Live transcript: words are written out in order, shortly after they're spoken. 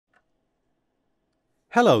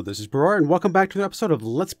Hello, this is Broyar, and welcome back to another episode of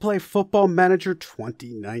Let's Play Football Manager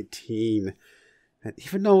 2019. And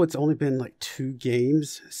even though it's only been like 2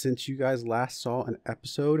 games since you guys last saw an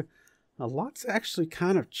episode, a lot's actually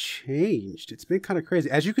kind of changed. It's been kind of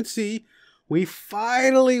crazy. As you can see, we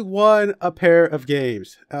finally won a pair of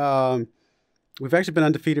games. We've actually been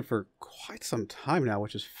undefeated for quite some time now,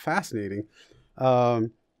 which is fascinating.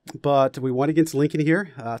 But we won against Lincoln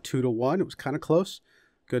here, 2-1. It was kind of close.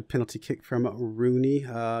 Good penalty kick from Rooney,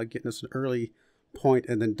 getting us an early point,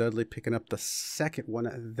 and then Dudley picking up the second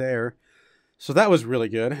one there. So that was really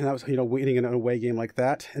good. And that was, winning in an away game like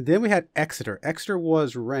that. And then we had Exeter. Exeter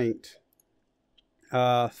was ranked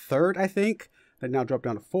 3rd, I think. They now dropped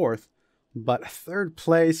down to 4th, but 3rd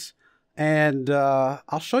place. And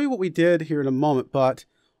I'll show you what we did here in a moment. But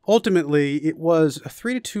ultimately, it was a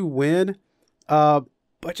 3-2 win.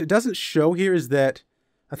 But it doesn't show here is that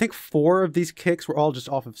I think 4 of these kicks were all just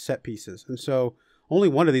off of set pieces. And so only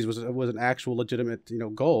one of these was an actual legitimate,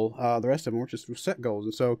 goal. The rest of them were just set goals.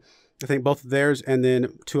 And so I think both of theirs and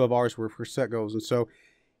then 2 of ours were for set goals. And so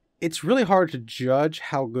it's really hard to judge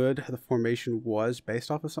how good the formation was based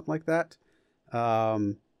off of something like that.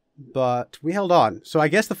 But we held on. So I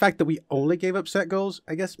guess the fact that we only gave up set goals,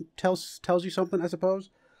 I guess tells you something, I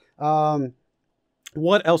suppose.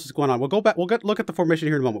 What else is going on? We'll go back. We'll look at the formation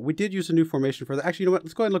here in a moment. We did use a new formation for that. Actually, you know what?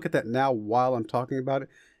 Let's go ahead and look at that now while I'm talking about it.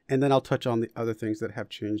 And then I'll touch on the other things that have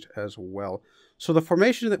changed as well. So the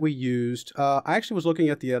formation that we used, I actually was looking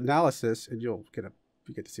at the analysis, and you get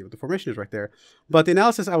to see what the formation is right there. But the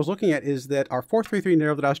analysis I was looking at is that our 4-3-3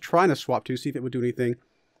 narrow that I was trying to swap to, see if it would do anything,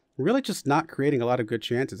 really just not creating a lot of good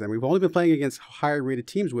chances. And we've only been playing against higher rated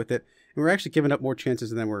teams with it, and we're actually giving up more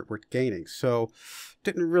chances than we're gaining. So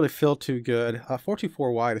didn't really feel too good.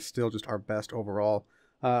 4-2-4 wide is still just our best overall.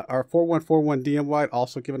 Our 4-1-4-1 DM wide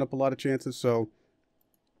also giving up a lot of chances. So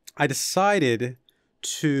I decided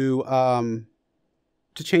to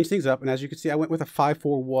change things up. And as you can see, I went with a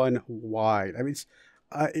 5-4-1 wide. I mean, it's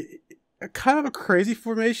kind of a crazy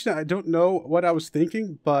formation. I don't know what I was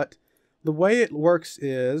thinking, but the way it works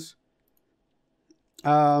is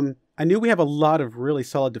I knew we have a lot of really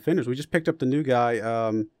solid defenders. We just picked up the new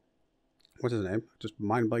guy. What's his name? Just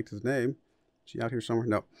mind blanked his name. Is he out here somewhere?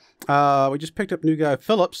 No. We just picked up new guy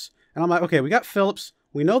Phillips. And I'm like, okay, we got Phillips.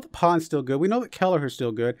 We know that Pond's still good. We know that Kelleher's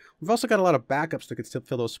still good. We've also got a lot of backups that could still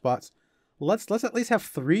fill those spots. Let's at least have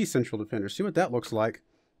 3 central defenders. See what that looks like.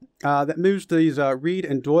 That moves these Reed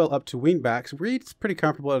and Doyle up to wingbacks. Reed's pretty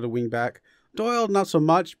comfortable at a wingback. Doyle, not so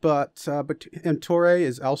much, but Torre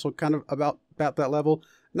is also kind of about that level.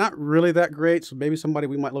 Not really that great, so maybe somebody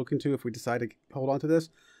we might look into if we decide to hold on to this.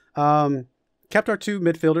 Kept our 2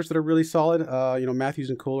 midfielders that are really solid. Matthews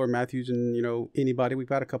and Cooler, Matthews and, anybody. We've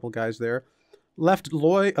got a couple guys there. Left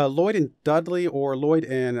Lloyd and Dudley, or Lloyd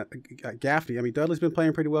and Gaffney. I mean, Dudley's been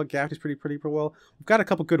playing pretty well. Gaffney's pretty well. We've got a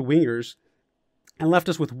couple good wingers, and left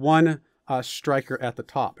us with 1 striker at the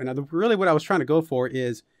top. And really what I was trying to go for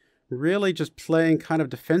is really just playing kind of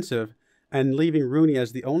defensive and leaving Rooney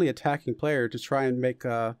as the only attacking player to try and make,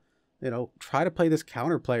 try to play this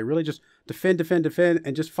counter play. Really just defend,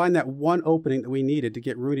 and just find that one opening that we needed to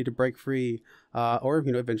get Rooney to break free, or,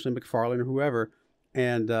 eventually McFarlane or whoever,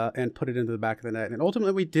 and put it into the back of the net. And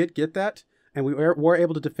ultimately we did get that, and we were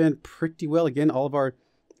able to defend pretty well. Again, all of our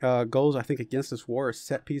goals, I think, against us were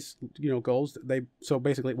set piece, goals. So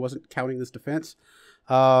basically it wasn't counting this defense.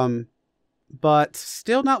 But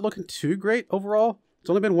still not looking too great overall. It's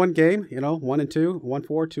only been 1 game, 1-2,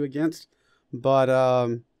 1-4, 2 against. But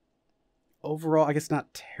overall, I guess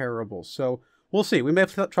not terrible. So we'll see. We may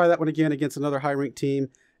have to try that one again against another high-ranked team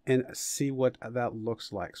and see what that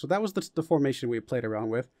looks like. So that was the formation we played around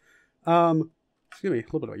with. Excuse me, a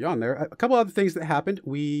little bit of a yawn there. A couple other things that happened.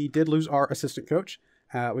 We did lose our assistant coach.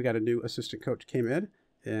 We got a new assistant coach came in,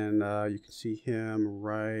 and you can see him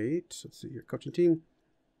right. Let's see here, coaching team.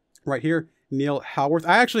 Right here, Neil Howarth.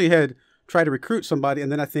 I actually had tried to recruit somebody,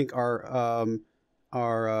 and then I think our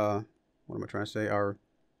what am I trying to say? Our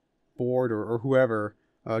board or whoever,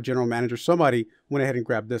 general manager, somebody went ahead and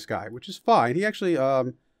grabbed this guy, which is fine. He actually,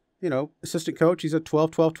 assistant coach. He's a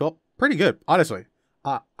 12. Pretty good, honestly.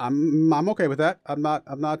 I'm okay with that. I'm not.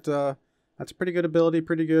 That's pretty good ability,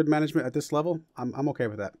 pretty good management at this level. I'm okay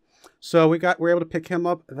with that. So we're able to pick him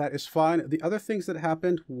up. That is fine. The other things that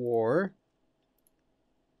happened were,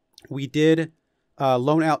 we did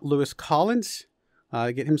loan out Lewis Collins,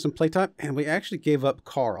 get him some playtime, and we actually gave up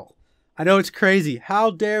Carl. I know it's crazy.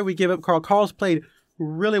 How dare we give up Carl? Carl's played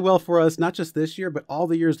really well for us, not just this year, but all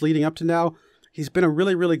the years leading up to now. He's been a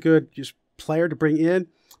really, really good just player to bring in.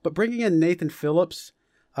 But bringing in Nathan Phillips,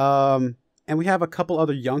 and we have a couple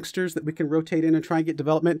other youngsters that we can rotate in and try and get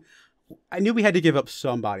development. I knew we had to give up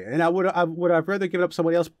somebody, and I would have rather given up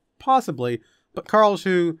somebody else possibly, but Carl's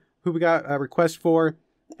who we got a request for,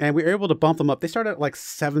 and we were able to bump them up. They started at like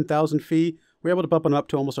 7,000 fee. We were able to bump them up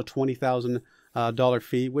to almost a $20,000 dollar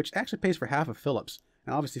fee, which actually pays for half of Phillips.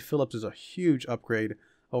 And obviously Phillips is a huge upgrade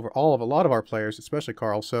over a lot of our players, especially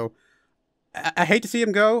Carl. So I hate to see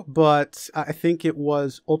him go, but I think it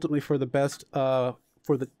was ultimately for the best for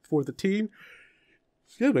the team.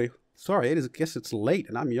 Excuse me. Sorry, I guess it's late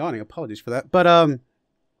and I'm yawning. Apologies for that. But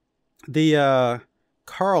the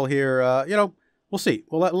Carl here, you know, we'll see.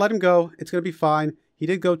 We'll let him go. It's going to be fine. He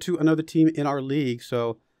did go to another team in our league.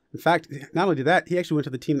 So, in fact, not only did that, he actually went to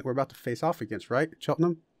the team that we're about to face off against, right?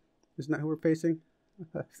 Cheltenham? Isn't that who we're facing?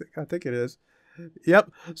 I think it is.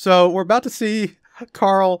 Yep. So, we're about to see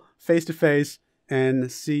Carl face to face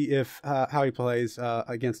and see if how he plays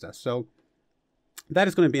against us. So, that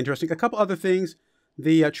is going to be interesting. A couple other things.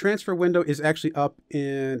 The transfer window is actually up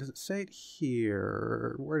in, does it say it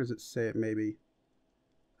here? Where does it say it maybe?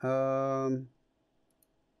 I'm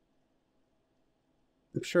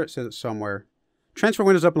sure it says it somewhere. Transfer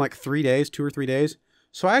window's up in like 3 days, 2 or 3 days.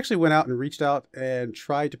 So I actually went out and reached out and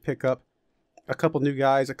tried to pick up a couple new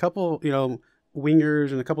guys, a couple, you know,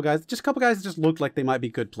 wingers and a couple guys that just looked like they might be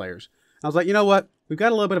good players. I was like, you know what? We've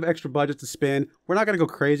got a little bit of extra budget to spend. We're not going to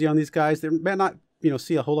go crazy on these guys. They may not, you know,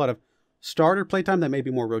 see a whole lot of starter playtime. That may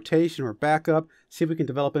be more rotation or backup. See if we can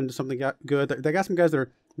develop into something good. They got some guys that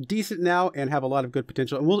are decent now and have a lot of good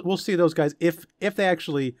potential. And we'll see those guys if they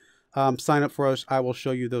actually sign up for us. I will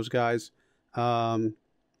show you those guys, and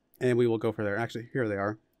we will go for there. Actually, here they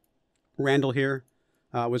are. Randall here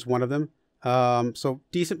was one of them. So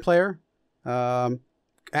decent player.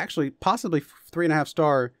 Actually, possibly 3.5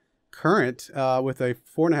 star current with a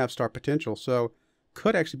 4.5 star potential. So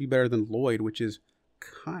could actually be better than Lloyd, which is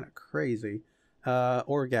kind of crazy,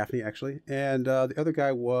 or Gaffney actually. And the other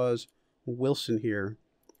guy was Wilson here,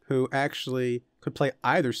 who actually could play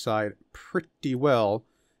either side pretty well,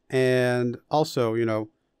 and also, you know,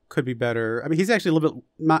 could be better. I mean, he's actually a little bit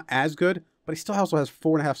not as good, but he still also has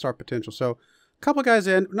 4.5 star potential. So a couple guys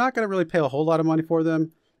in, we're not going to really pay a whole lot of money for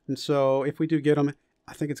them, and so if we do get them,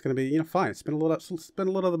 I think it's going to be, you know, fine. Spend a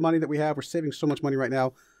little of the money that we have. We're saving so much money right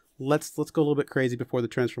now. Let's go a little bit crazy before the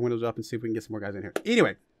transfer window's up and see if we can get some more guys in here.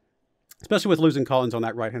 Anyway, especially with losing Collins on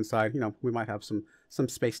that right-hand side, you know, we might have some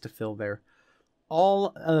space to fill there.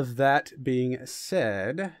 All of that being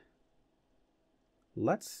said,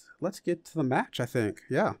 let's get to the match, I think.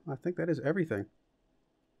 Yeah, I think that is everything.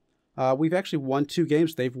 We've actually won 2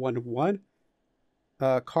 games. They've won 1.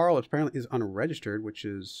 Carl apparently is unregistered, which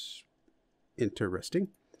is interesting.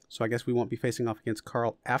 So I guess we won't be facing off against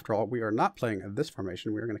Carl after all. We are not playing this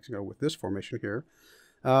formation. We are going to go with this formation here.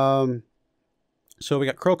 So we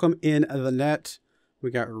got Crocombe in the net.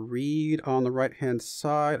 We got Reed on the right-hand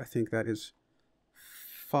side. I think that is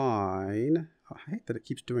fine. Oh, I hate that it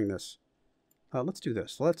keeps doing this. Let's do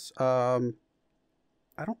this. Let's, I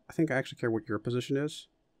don't think I actually care what your position is.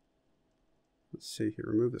 Let's see here.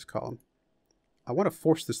 Remove this column. I want to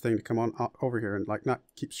force this thing to come on over here and like not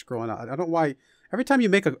keep scrolling out. I don't know why. Every time you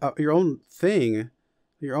make your own thing,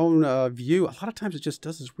 your own view, a lot of times it just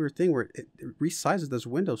does this weird thing where it resizes this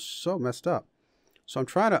window so messed up. So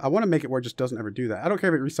I want to make it where it just doesn't ever do that. I don't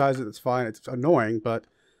care if it resizes it, it's fine. It's annoying, but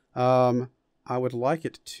I would like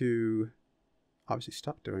it to obviously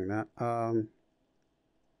stop doing that.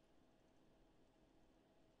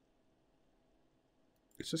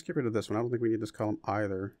 Let's just get rid of this one. I don't think we need this column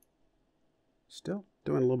either. Still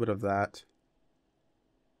doing a little bit of that.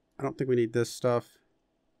 I don't think we need this stuff,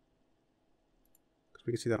 because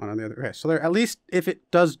we can see that on the other. Okay, so there, at least if it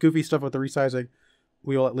does goofy stuff with the resizing,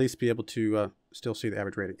 we will at least be able to still see the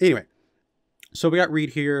average rating. Anyway, so we got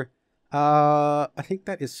Reed here. I think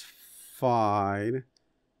that is fine.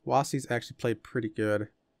 Wassie's actually played pretty good.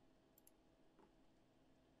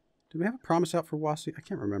 Do we have a promise out for Wassie? I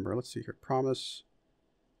can't remember. Let's see here. Promise.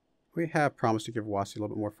 We have promised to give Wassie a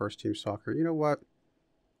little bit more first-team soccer. You know what?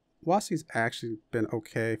 Wassie's actually been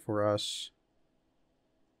okay for us,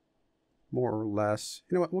 more or less.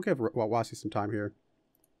 You know what? We'll give Wassie some time here.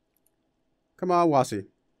 Come on, Wassie.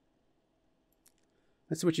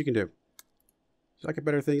 Let's see what you can do. You like a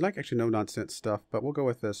better thing? You like actually no-nonsense stuff, but we'll go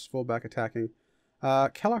with this. Fullback attacking.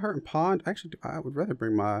 Kelleher and Pond. Actually, I would rather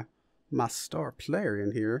bring my star player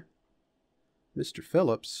in here. Mr.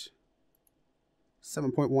 Phillips.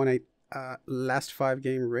 7.18 last 5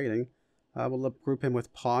 game rating. We'll group him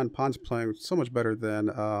with Pond. Pond's playing so much better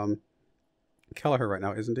than Kelleher right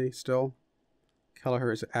now, isn't he? Still,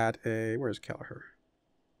 Kelleher is at a. Where's Kelleher?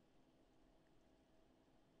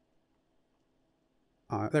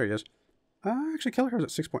 There he is. Actually, Kelleher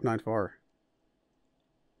is at 6.94.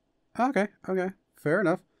 Okay, okay. Fair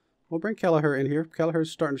enough. We'll bring Kelleher in here.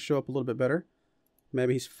 Kelleher's starting to show up a little bit better.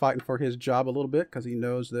 Maybe he's fighting for his job a little bit because he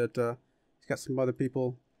knows that he's got some other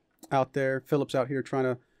people out there. Phillips out here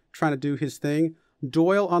trying to do his thing.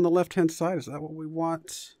 Doyle on the left-hand side. Is that what we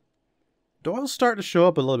want? Doyle's starting to show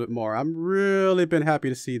up a little bit more. I'm really been happy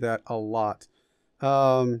to see that a lot.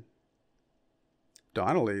 Donnelly's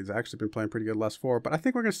actually been playing pretty good last 4, but I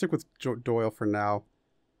think we're going to stick with Doyle for now.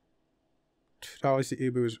 Obviously,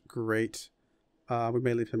 Ibu's great. We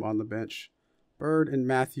may leave him on the bench. Bird and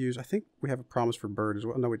Matthews. I think we have a promise for Bird as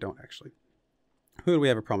well. No, we don't, actually. Who do we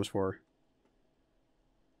have a promise for?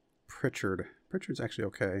 Pritchard. Pritchard's actually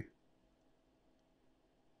okay.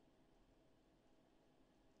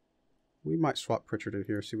 We might swap Pritchard in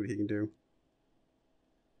here, see what he can do.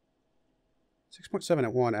 6.7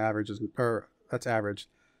 at 1 average is, or that's average.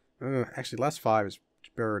 Actually, last 5 is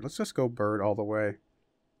Bird. Let's just go Bird all the way.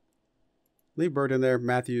 Leave Bird in there.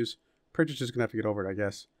 Matthews. Pritchard's just gonna have to get over it, I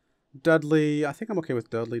guess. Dudley. I think I'm okay with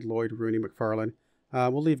Dudley, Lloyd, Rooney, McFarlane.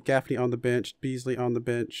 We'll leave Gaffney on the bench. Beasley on the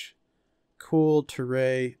bench. Cool,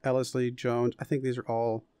 Teray, Ellisley, Jones. I think these are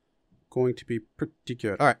all going to be pretty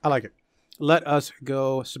good. All right, I like it. Let us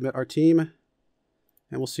go submit our team,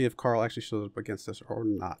 and we'll see if Carl actually shows up against us or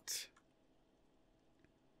not.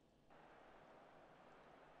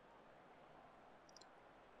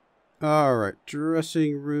 All right,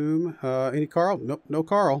 dressing room. Any Carl? Nope, no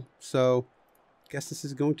Carl. So, guess this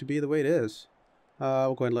is going to be the way it is.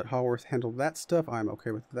 We'll go ahead and let Haworth handle that stuff. I'm okay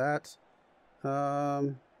with that.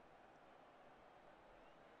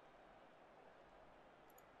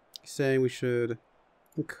 Saying we should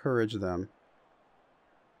encourage them.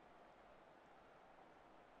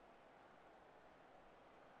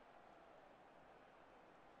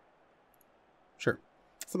 Sure.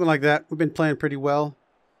 Something like that. We've been playing pretty well.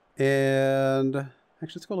 And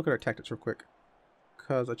actually, let's go look at our tactics real quick.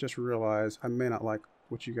 Because I just realized I may not like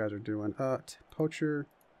what you guys are doing. Poacher.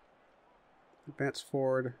 Advance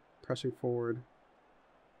forward. Pressing forward.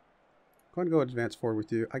 I'm going to go advance forward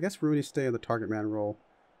with you. I guess Rooney stay in the target man role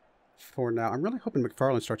for now. I'm really hoping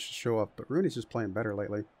McFarlane starts to show up, but Rooney's just playing better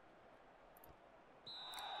lately.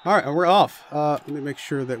 All right, and we're off. Let me make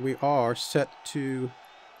sure that we are set to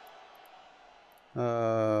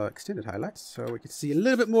extended highlights so we can see a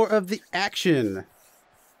little bit more of the action.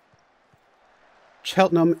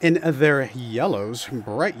 Cheltenham in their yellows,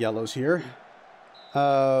 bright yellows here.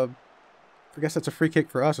 I guess that's a free kick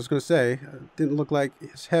for us. I was going to say, didn't look like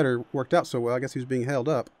his header worked out so well. I guess he was being held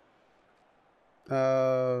up.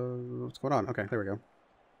 What's going on? Okay, there we go.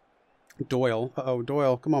 Doyle. Uh-oh,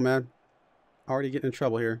 Doyle. Come on, man. Already getting in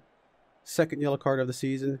trouble here. Second yellow card of the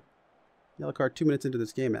season. Yellow card 2 minutes into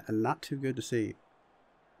this game, and not too good to see.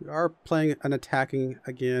 We are playing an attacking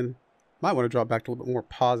again. Might want to drop back to a little bit more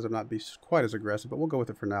positive, not be quite as aggressive, but we'll go with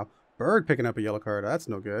it for now. Bird picking up a yellow card. That's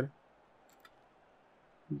no good.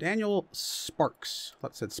 Daniel Sparks. I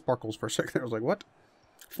thought it said Sparkles for a second. I was like, what?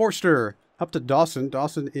 Forster. Up to Dawson.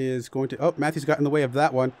 Dawson is going to... Oh, Matthews got in the way of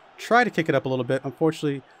that one. Try to kick it up a little bit.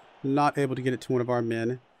 Unfortunately, not able to get it to one of our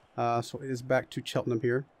men. So it is back to Cheltenham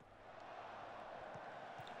here.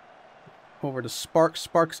 Over to Sparks.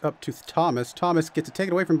 Sparks up to Thomas. Thomas gets it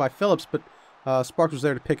taken away from by Phillips, but Sparks was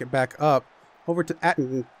there to pick it back up. Over to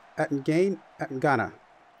Attengana.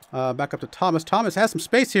 Back up to Thomas. Thomas has some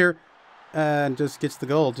space here and just gets the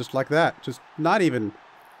goal just like that. Just not even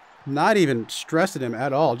stressing him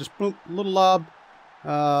at all. Just boom, little lob.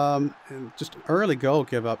 And just an early goal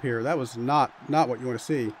give up here. That was not what you want to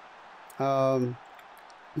see.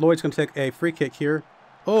 Lloyd's going to take a free kick here.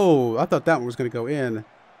 Oh, I thought that one was going to go in.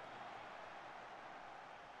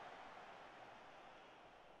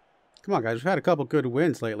 Come on, guys. We've had a couple good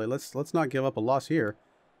wins lately. Let's not give up a loss here.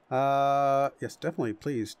 Yes, definitely.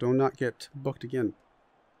 Please do not get booked again.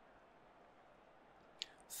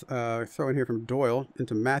 Throw in here from Doyle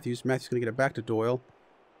into Matthews. Matthews going to get it back to Doyle.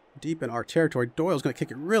 Deep in our territory. Doyle's going to kick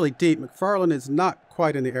it really deep. McFarlane is not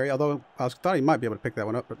quite in the area, although I thought he might be able to pick that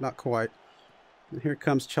one up, but not quite. And here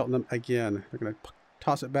comes Cheltenham again. They're going to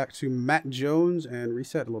toss it back to Matt Jones and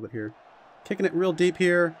reset a little bit here. Kicking it real deep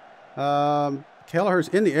here. Kelleher's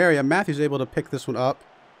in the area. Matthews able to pick this one up.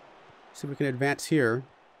 See if we can advance here.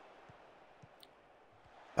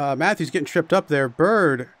 Matthews getting tripped up there.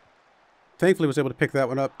 Bird thankfully was able to pick that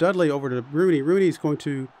one up. Dudley over to Rooney. Rooney's going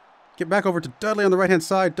to get back over to Dudley on the right-hand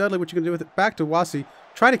side. Dudley, what you going to do with it? Back to Wasi.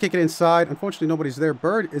 Try to kick it inside. Unfortunately, nobody's there.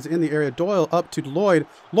 Bird is in the area. Doyle up to Lloyd.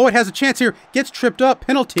 Lloyd has a chance here. Gets tripped up.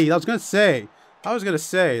 Penalty. I was going to say,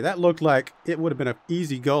 that looked like it would have been an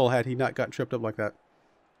easy goal had he not gotten tripped up like that.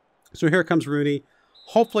 So here comes Rooney.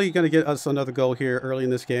 Hopefully going to get us another goal here early in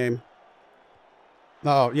this game.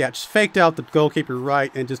 Oh, yeah, just faked out the goalkeeper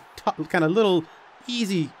right and just kind of little,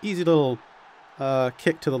 easy little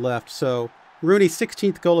kick to the left. So Rooney,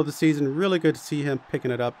 16th goal of the season. Really good to see him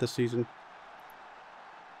picking it up this season.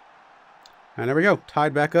 And there we go,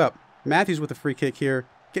 tied back up. Matthews with a free kick here.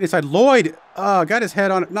 Getting inside. Lloyd got his head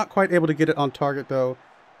on it. Not quite able to get it on target, though.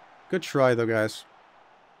 Good try, though, guys.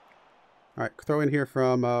 All right, throw in here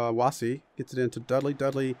from Wasi. Gets it into Dudley.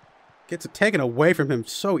 Dudley gets it taken away from him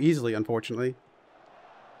so easily, unfortunately.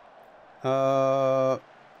 Come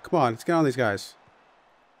on, let's get on these guys.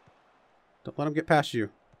 Don't let them get past you.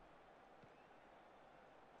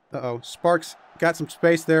 Uh-oh, Sparks got some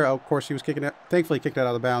space there. Oh, of course, he was kicking it. Thankfully, he kicked it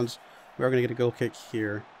out of bounds. We are going to get a goal kick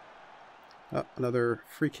here. Another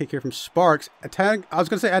free kick here from Sparks. I was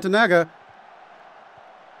going to say Atanaga.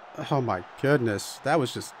 Oh, my goodness. That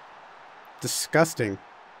was just disgusting.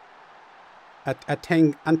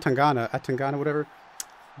 Atangana, whatever.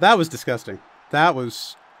 That was disgusting. That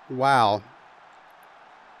was... Wow.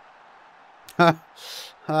 All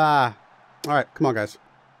right, come on, guys.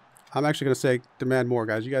 I'm actually going to say demand more,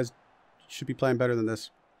 guys. You guys should be playing better than this.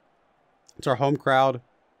 It's our home crowd.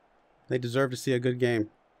 They deserve to see a good game.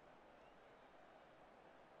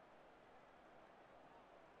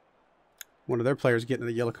 One of their players getting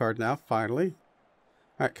a yellow card now, finally.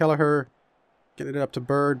 All right, Kelleher getting it up to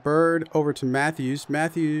Bird. Bird over to Matthews.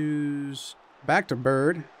 Matthews back to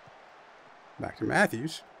Bird. Back to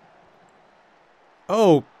Matthews.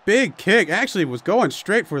 Oh, big kick. Actually was going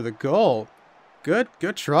straight for the goal. Good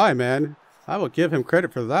try, man. I will give him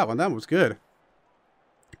credit for that one. That was good.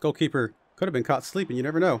 Goalkeeper could have been caught sleeping. You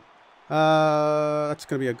never know. That's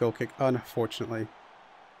going to be a goal kick, unfortunately.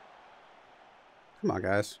 Come on,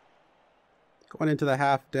 guys. Going into the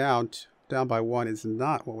half down by 1 is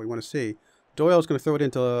not what we want to see. Doyle's going to throw it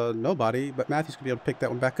into nobody, but Matthews going to be able to pick that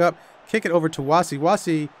one back up. Kick it over to Wasi.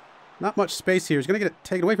 Wasi, not much space here. He's going to get it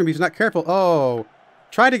taken away from him. He's not careful. Oh,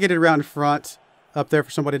 try to get it around in front up there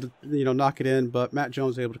for somebody to, knock it in, but Matt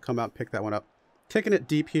Jones is able to come out and pick that one up. Taking it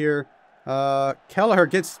deep here. Kelleher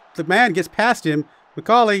the man gets past him.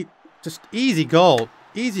 McCauley, just easy goal.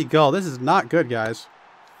 Easy goal. This is not good, guys.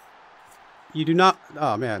 You do not...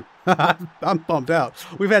 Oh, man. I'm bummed out.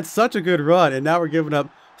 We've had such a good run, and now we're giving up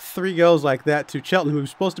 3 goals like that to Cheltenham, who's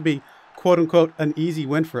supposed to be, quote-unquote, an easy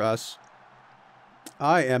win for us.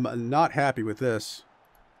 I am not happy with this.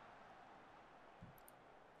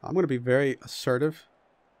 I'm going to be very assertive.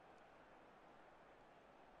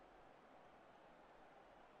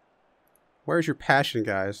 Where's your passion,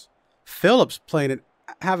 guys? Phillips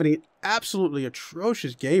having an absolutely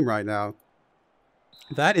atrocious game right now.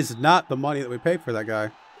 That is not the money that we paid for that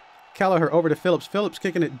guy. Kelleher over to Phillips. Phillips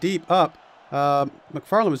kicking it deep up.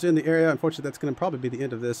 McFarlane was in the area. Unfortunately, that's going to probably be the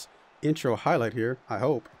end of this intro highlight here, I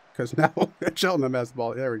hope. Because now Cheltenham has the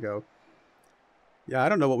ball. There we go. Yeah, I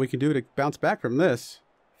don't know what we can do to bounce back from this.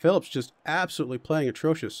 Phillips just absolutely playing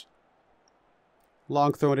atrocious.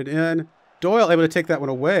 Long throwing it in. Doyle able to take that one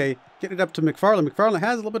away. Get it up to McFarlane. McFarlane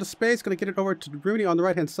has a little bit of space. Going to get it over to Rooney on the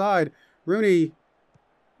right-hand side. Rooney,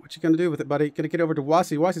 what you going to do with it, buddy? Going to get over to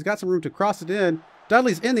Wasi. Wasi's got some room to cross it in.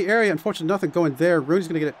 Dudley's in the area. Unfortunately, nothing going there. Rooney's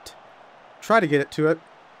going to get it. Try to get it to it.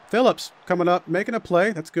 Phillips coming up, making a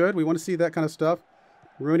play. That's good. We want to see that kind of stuff.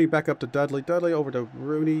 Rooney back up to Dudley. Dudley over to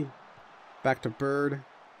Rooney. Back to Bird.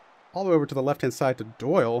 All the way over to the left-hand side to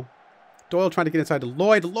Doyle. Doyle trying to get inside to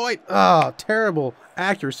Lloyd. Lloyd! Ah, terrible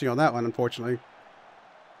accuracy on that one, unfortunately.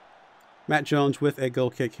 Matt Jones with a goal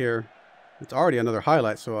kick here. It's already another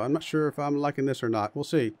highlight, so I'm not sure if I'm liking this or not. We'll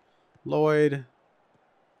see. Lloyd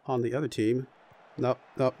on the other team. Nope,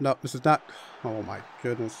 nope, nope. This is not... Oh, my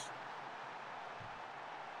goodness.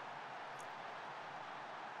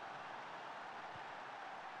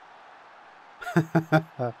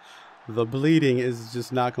 The bleeding is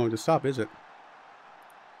just not going to stop, is it?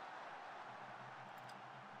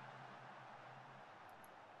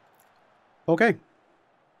 Okay.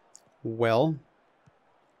 Well,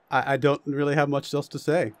 I don't really have much else to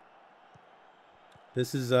say.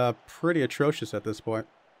 This is pretty atrocious at this point.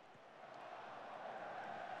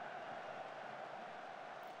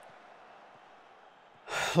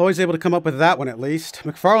 Always able to come up with that one at least.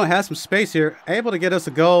 McFarlane has some space here. Able to get us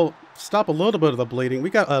a goal. Stop a little bit of the bleeding. We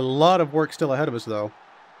got a lot of work still ahead of us, though.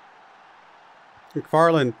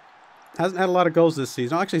 McFarlane hasn't had a lot of goals this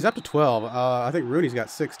season. Actually, he's up to 12. I think Rooney's got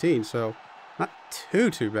 16, so not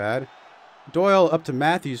too bad. Doyle up to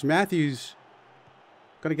Matthews. Matthews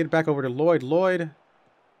going to get it back over to Lloyd. Lloyd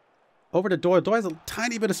over to Doyle. Doyle has a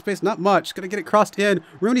tiny bit of space, not much. Going to get it crossed in.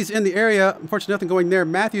 Rooney's in the area. Unfortunately, nothing going there.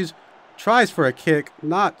 Matthews tries for a kick.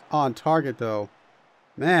 Not on target, though.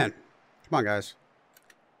 Man. Come on, guys.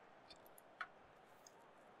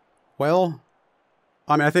 Well,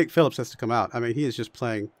 I mean, I think Phillips has to come out. I mean, he is just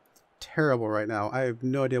playing terrible right now. I have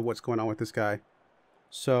no idea what's going on with this guy.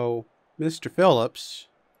 So, Mr. Phillips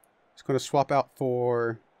is going to swap out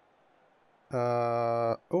for...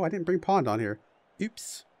 oh, I didn't bring Pond on here.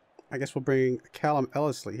 Oops. I guess we'll bring Callum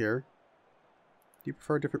Ellisley here. Do you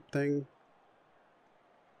prefer a different thing?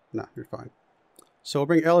 No, you're fine. So we'll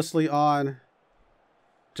bring Ellisley on.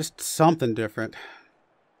 Just something different.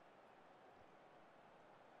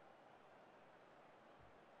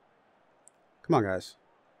 Come on, guys.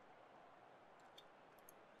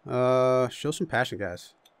 Show some passion,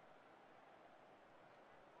 guys.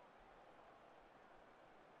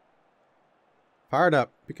 Fired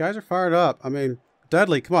up. You guys are fired up. I mean,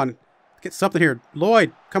 Dudley, come on. Get something here.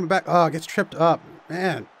 Lloyd, coming back. Oh, gets tripped up.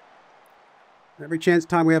 Man. Every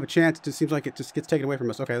time we have a chance, it just seems like it just gets taken away from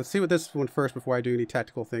us. Okay, let's see what this one first before I do any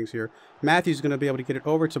tactical things here. Matthew's going to be able to get it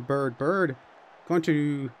over to Bird. Bird going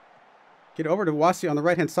to get over to Wasi on the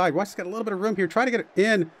right-hand side. Wasi's got a little bit of room here. Try to get it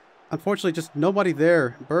in. Unfortunately, just nobody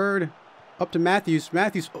there. Bird up to Matthews.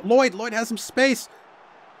 Matthews. Lloyd. Lloyd has some space.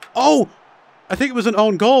 Oh! I think it was an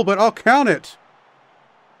own goal, but I'll count it.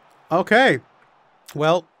 Okay.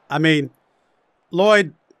 Well, I mean,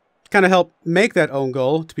 Lloyd kind of helped make that own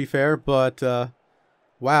goal, to be fair, but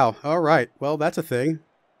wow. All right. Well, that's a thing.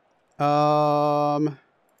 Let's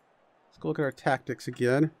go look at our tactics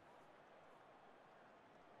again.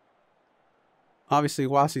 Obviously,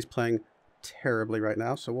 Wasi's playing terribly right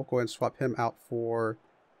now, so we'll go ahead and swap him out for,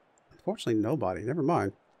 unfortunately, nobody. Never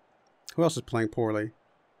mind. Who else is playing poorly?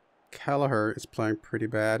 Kelleher is playing pretty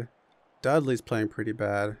bad. Dudley's playing pretty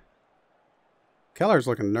bad. Kelleher's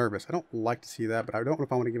looking nervous. I don't like to see that, but I don't know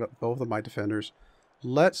if I want to give up both of my defenders.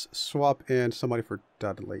 Let's swap in somebody for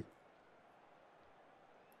Dudley.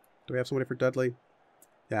 Do we have somebody for Dudley?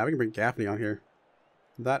 Yeah, we can bring Gaffney on here.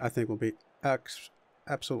 That, I think, will be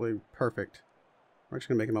absolutely perfect. We're just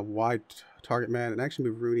going to make him a wide target man and actually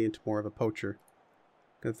move Rooney into more of a poacher.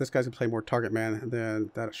 Because if this guy's going to play more target man,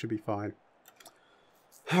 then that should be fine.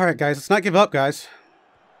 All right, guys. Let's not give up, guys.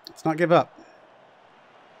 Let's not give up.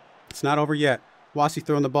 It's not over yet. Wasi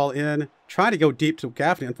throwing the ball in. Trying to go deep to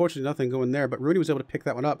Gaffney. Unfortunately, nothing going there. But Rooney was able to pick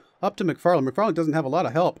that one up. Up to McFarland. McFarland doesn't have a lot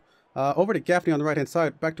of help. Over to Gaffney on the right-hand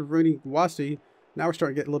side. Back to Rooney. Wasi. Now we're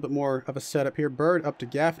starting to get a little bit more of a setup here. Bird up to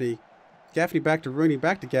Gaffney. Gaffney back to Rooney.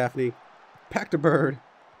 Back to Gaffney. Back to Bird.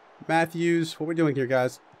 Matthews. What are we doing here,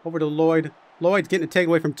 guys? Over to Lloyd. Lloyd's getting it taken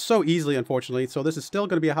away from so easily, unfortunately. So this is still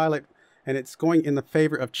going to be a highlight. And it's going in the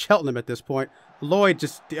favor of Cheltenham at this point. Lloyd,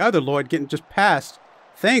 just the other Lloyd, getting just past.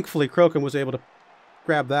 Thankfully, Crocombe was able to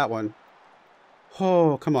grab that one.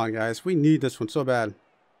 Oh, come on, guys. We need this one so bad.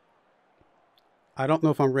 I don't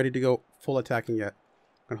know if I'm ready to go full attacking yet.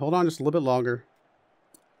 I'm going to hold on just a little bit longer.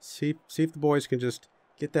 See if the boys can just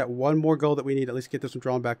get that one more goal that we need. At least get this one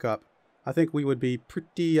drawn back up. I think we would be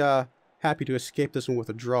pretty happy to escape this one with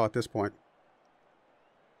a draw at this point.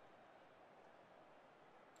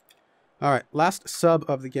 All right, last sub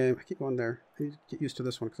of the game. I keep going there. I need to get used to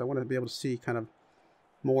this one because I want to be able to see kind of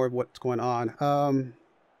more of what's going on.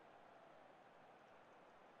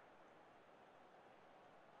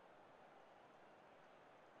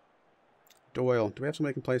 Doyle. Do we have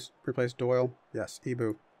somebody who can replace Doyle? Yes,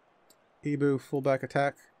 Ibu. Ibu, fullback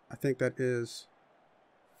attack. I think that is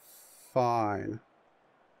fine.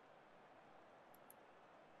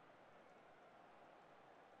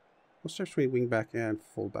 We'll search between wingback and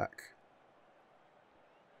fullback.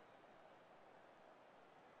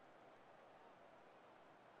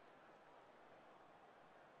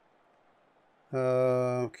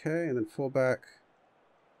 Okay, and then fullback.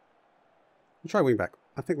 We'll try wingback.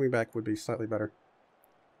 I think wingback would be slightly better.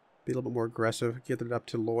 Be a little bit more aggressive. Get it up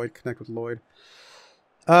to Lloyd. Connect with Lloyd.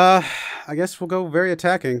 I guess we'll go very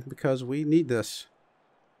attacking because we need this.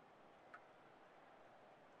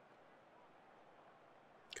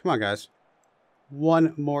 Come on, guys.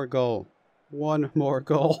 One more goal. One more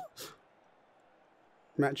goal.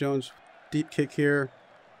 Matt Jones, deep kick here.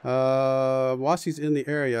 Wasi's in the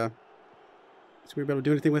area. Is we be able to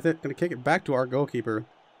do anything with it? Going to kick it back to our goalkeeper.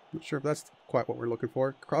 Not sure if that's quite what we're looking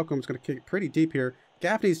for. Crocombe's going to kick it pretty deep here.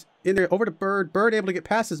 Gaffney's in there. Over to Bird. Bird able to get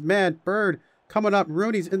past his man. Bird coming up.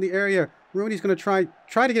 Rooney's in the area. Rooney's going to try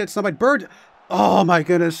to get it to somebody. Bird. Oh, my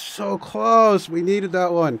goodness. So close. We needed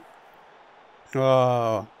that one.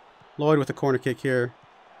 Oh. Lloyd with the corner kick here.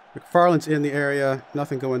 McFarland's in the area.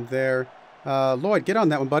 Nothing going there. Lloyd, get on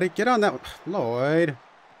that one, buddy. Get on that one. Lloyd.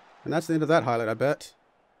 And that's the end of that highlight, I bet.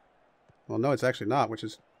 Well, no, it's actually not, which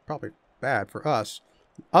is probably bad for us.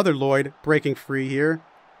 Other Lloyd breaking free here.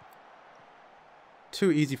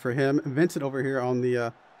 Too easy for him. Vincent over here on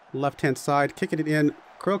the left-hand side. Kicking it in.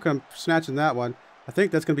 Crocombe snatching that one. I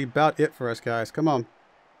think that's going to be about it for us, guys. Come on.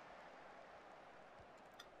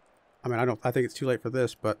 I mean, I think it's too late for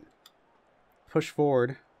this, but push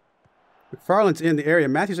forward. McFarland's in the area.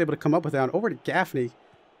 Matthews able to come up with that. Over to Gaffney.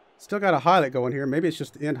 Still got a highlight going here. Maybe it's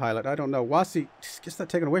just the end highlight. I don't know. Wasi just gets that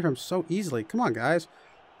taken away from him so easily. Come on, guys.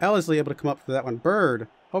 Ellesley able to come up for that one. Bird.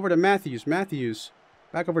 Over to Matthews. Matthews.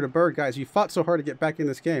 Back over to Bird, guys. You fought so hard to get back in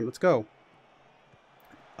this game. Let's go.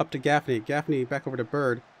 Up to Gaffney. Gaffney back over to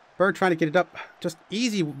Bird. Bird trying to get it up. Just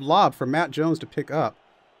easy lob for Matt Jones to pick up.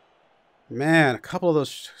 Man, a couple of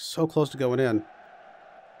those so close to going in.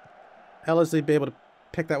 Ellesley be able to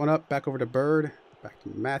pick that one up. Back over to Bird. Back to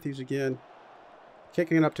Matthews again.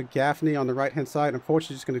 Kicking it up to Gaffney on the right-hand side.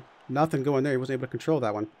 Unfortunately, just going to nothing going there. He wasn't able to control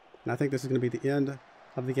that one. And I think this is going to be the end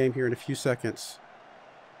of the game here in a few seconds.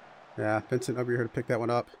 Yeah, Vincent over here to pick that one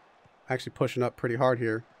up. Actually pushing up pretty hard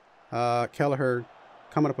here. Kelleher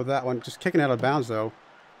coming up with that one. Just kicking out of bounds, though.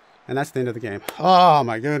 And that's the end of the game. Oh,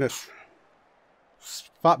 my goodness.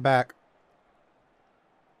 Fought back.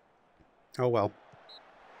 Oh, well.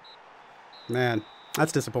 Man,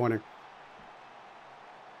 that's disappointing.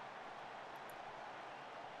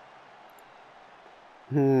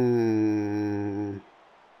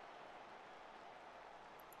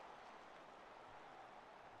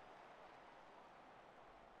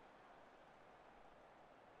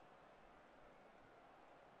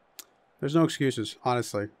 There's no excuses,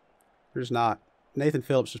 honestly. There's not. Nathan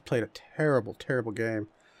Phillips just played a terrible, terrible game.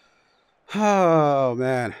 Oh,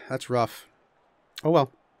 man. That's rough. Oh,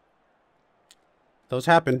 well. Those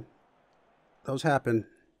happen. Those happen.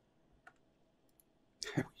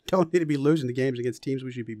 We don't need to be losing the games against teams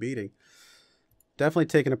we should be beating. Definitely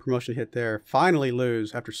taking a promotion hit there. Finally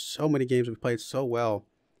lose after so many games we played so well.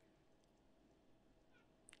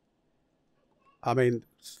 I mean,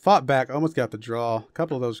 fought back, almost got the draw. A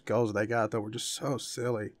couple of those goals they got, though, were just so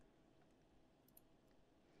silly.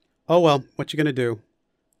 Oh, well, what you going to do?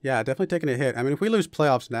 Yeah, definitely taking a hit. I mean, if we lose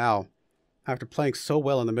playoffs now, after playing so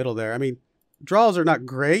well in the middle there, I mean, draws are not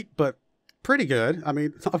great, but pretty good. I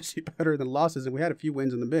mean, it's obviously better than losses, and we had a few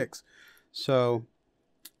wins in the mix. So,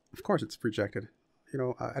 of course it's rejected. You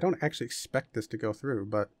know, I don't actually expect this to go through,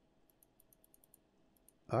 but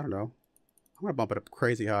I don't know. I'm going to bump it up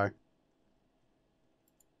crazy high.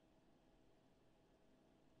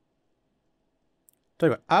 Tell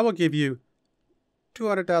you what, I will give you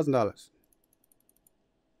 $200,000.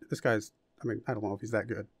 This guy's, I mean, I don't know if he's that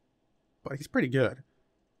good, but he's pretty good.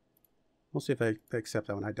 We'll see if they accept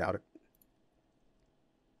that one. I doubt it.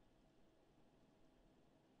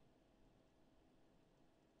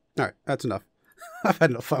 All right, that's enough. I've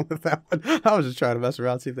had no fun with that one. I was just trying to mess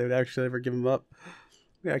around, see if they would actually ever give him up.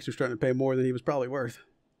 We're actually starting to pay more than he was probably worth.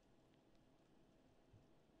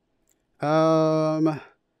 Mr.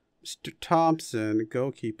 Thompson,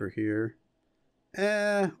 goalkeeper here.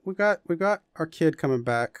 We've got our kid coming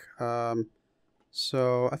back.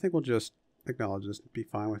 So I think we'll just acknowledge this and be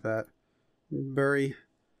fine with that. Bury.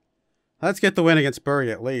 Let's get the win against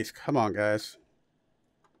Bury at least. Come on, guys.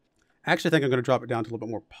 I actually think I'm going to drop it down to a little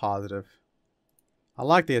bit more positive. I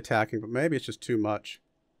like the attacking, but maybe it's just too much.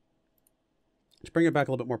 Let's bring it back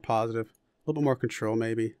a little bit more positive. A little bit more control,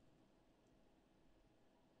 maybe.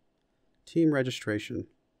 Team registration.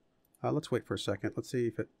 Let's wait for a second. Let's see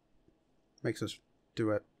if it makes us do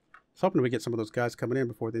it. I was hoping we get some of those guys coming in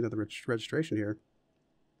before the end of the registration here.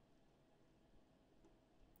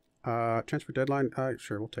 Transfer deadline.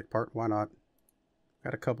 Sure, we'll take part. Why not?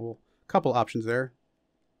 Got a couple options there.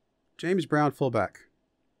 James Brown, fullback.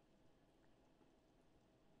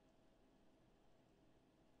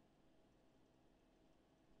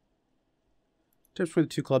 Difference between the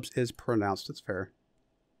two clubs is pronounced. That's fair.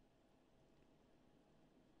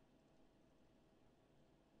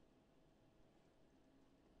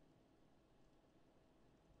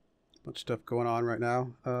 Bunch of stuff going on right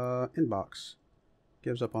now. Inbox.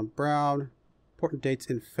 Gives up on Brown. Important dates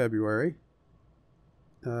in February.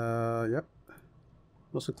 Yep.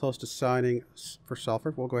 Wilson close to signing for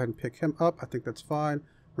Salford. We'll go ahead and pick him up. I think that's fine.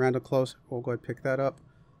 Randall close. We'll go ahead and pick that up.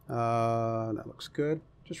 That looks good.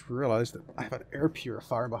 Just realized that I have an air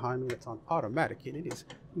purifier behind me that's on automatic, and it is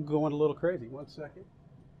going a little crazy. 1 second.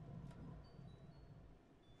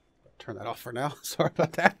 Turn that off for now. Sorry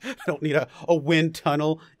about that. I don't need a wind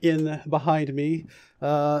tunnel in behind me.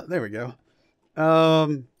 There we go.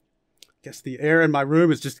 Guess the air in my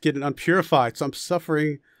room is just getting unpurified, so I'm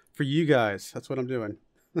suffering for you guys. That's what I'm doing.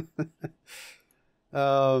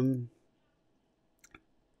 So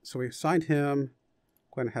we signed him.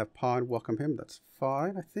 Going to have Pond welcome him. That's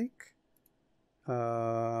fine, I think.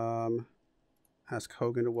 Ask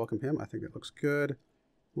Hogan to welcome him. I think it looks good.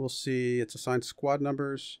 We'll see. It's assigned squad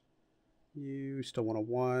numbers. You still want a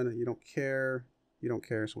 1. You don't care. You don't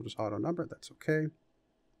care, so we'll just auto number. That's okay.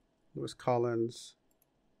 Lewis Collins.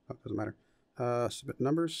 Oh, doesn't matter. Submit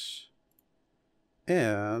numbers.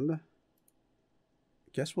 And I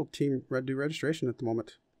guess we'll do registration at the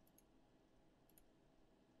moment.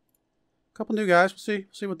 A couple new guys. We'll see.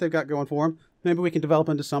 We'll see what they've got going for them. Maybe we can develop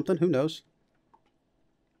into something. Who knows?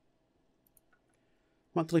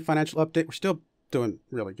 Monthly financial update. We're still doing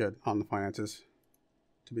really good on the finances,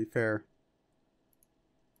 to be fair.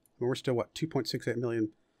 I mean, we're still, what, 2.68 million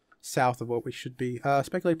south of what we should be.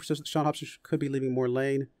 Speculate persistent. Sean Hobson could be leaving more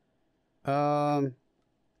lane. I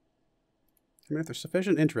mean, if there's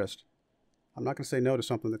sufficient interest, I'm not going to say no to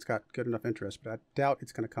something that's got good enough interest, but I doubt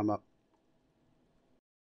it's going to come up.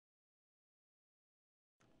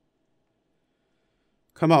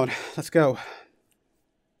 Come on, let's go.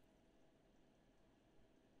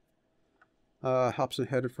 Hobson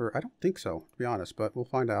headed for, I don't think so, to be honest, but we'll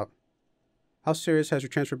find out. How serious has your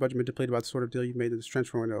transfer budget been depleted by the sort of deal you've made in this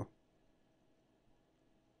transfer window?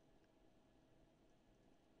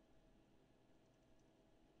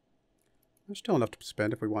 There's still enough to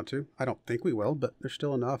spend if we want to. I don't think we will, but there's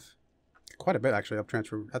still enough. Quite a bit, actually, of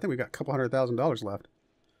transfer. I think we've got a couple $100,000 left,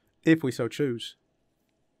 if we so choose.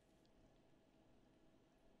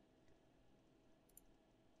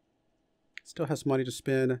 Still has money to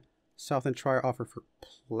spend. South End Trier offer for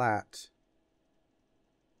Platt.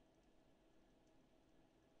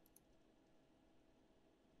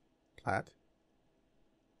 Platt?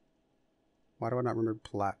 Why do I not remember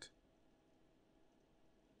Platt?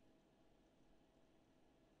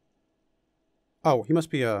 Oh, he must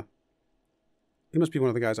be one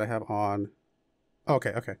of the guys I have on. Okay.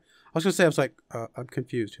 I was gonna say, I was like, I'm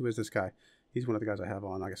confused. Who is this guy? He's one of the guys I have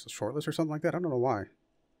on, I guess, a shortlist or something like that. I don't know why,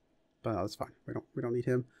 but no, that's fine. We don't need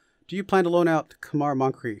him. Do you plan to loan out Kamar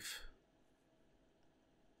Moncrief?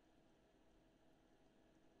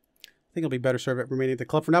 I think he'll be better served at remaining at the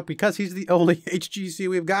club for now because he's the only HGC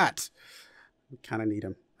we've got. We kind of need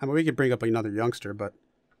him. I mean, we could bring up another youngster, but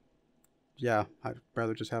yeah, I'd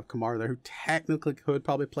rather just have Kamar there, who technically could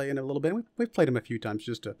probably play in a little bit. We've played him a few times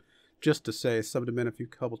just to say, subbed him in a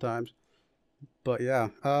couple times. But yeah,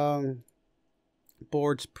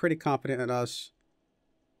 board's pretty confident in us.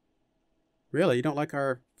 Really, you don't like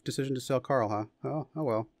our decision to sell Carl, huh? Oh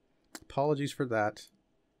well. Apologies for that.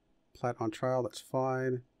 Platt on trial, that's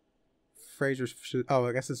fine. Fraser's... Oh,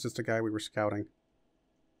 I guess it's just a guy we were scouting.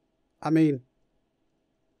 I mean,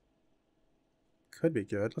 could be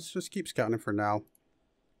good. Let's just keep scouting him for now.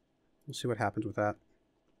 We'll see what happens with that.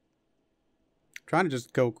 Trying to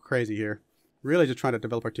just go crazy here. Really just trying to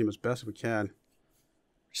develop our team as best as we can.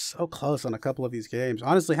 We're so close on a couple of these games.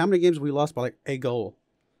 Honestly, how many games have we lost by like a goal?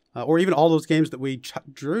 Or even all those games that we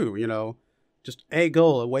drew, you know, just a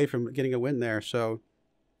goal away from getting a win there. So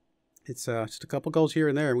it's just a couple goals here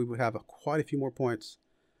and there, and we would have quite a few more points.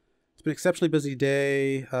 It's been an exceptionally busy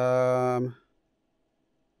day. I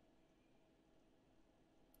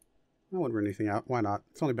wouldn't run anything out. Why not?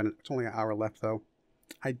 It's only an hour left, though.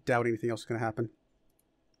 I doubt anything else is going to happen.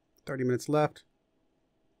 30 minutes left.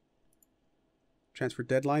 Transfer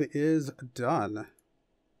deadline is done.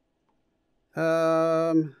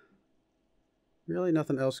 Really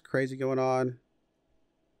nothing else crazy going on.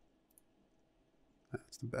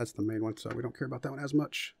 That's the main one, so we don't care about that one as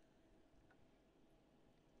much.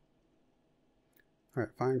 All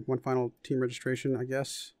right, fine. One final team registration, I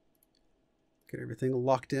guess. Get everything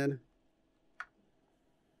locked in.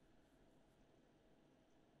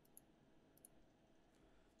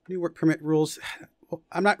 New work permit rules.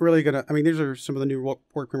 I'm not really going to... I mean, these are some of the new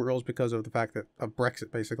work permit rules because of the fact that of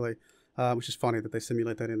Brexit, basically. Which is funny that they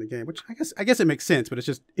simulate that in the game, which I guess it makes sense, but it's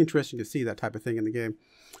just interesting to see that type of thing in the game.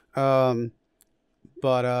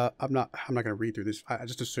 But I'm not going to read through this. I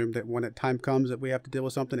just assume that when time comes that we have to deal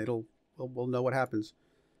with something, we'll know what happens.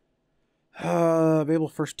 Available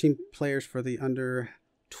first team players for the under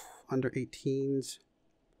 18s. Let's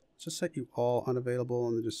just set you all unavailable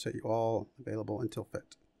and then just set you all available until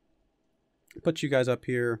fit. Put you guys up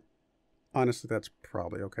here. Honestly, that's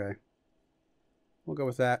probably okay. We'll go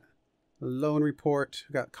with that. Loan report.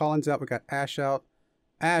 We got Collins out. We got Ash out.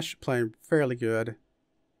 Ash playing fairly good.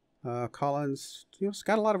 Collins, you know, it's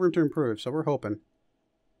got a lot of room to improve, so we're hoping.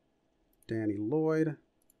 Danny Lloyd.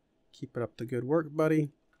 Keep it up the good work, buddy.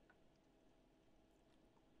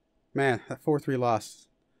 Man, that 4-3 loss.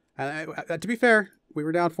 And to be fair, we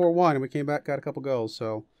were down 4-1 and we came back, got a couple goals,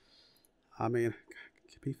 so I mean,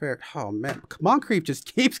 to be fair. Oh man, Moncrief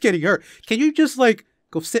just keeps getting hurt. Can you just like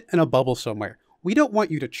go sit in a bubble somewhere? We don't want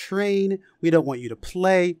you to train. We don't want you to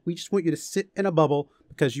play. We just want you to sit in a bubble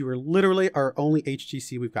because you are literally our only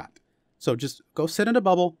HGC we've got. So just go sit in a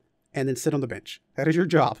bubble and then sit on the bench. That is your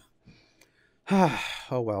job. Oh,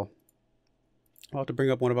 well. I'll have to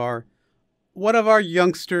bring up one of our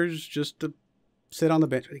youngsters just to sit on the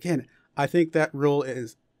bench. Again, I think that rule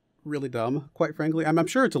is really dumb, quite frankly. I'm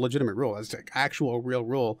sure it's a legitimate rule. It's an actual real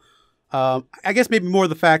rule. I guess maybe more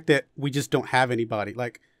the fact that we just don't have anybody.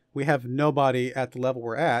 Like, we have nobody at the level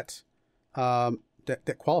we're at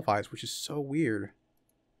that qualifies, which is so weird.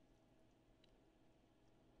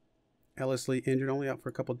 Ellisley injured, only out for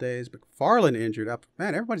a couple days. McFarland injured.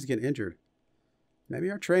 Man, everybody's getting injured.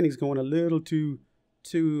 Maybe our training's going a little too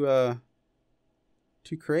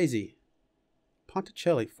crazy.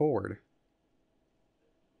 Ponticelli forward.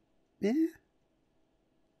 Yeah.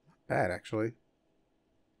 Not bad, actually.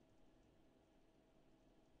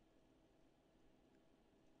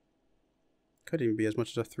 Could even be as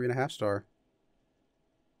much as a 3.5 star.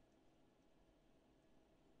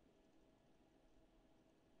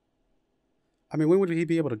 I mean, when would he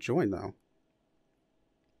be able to join, though?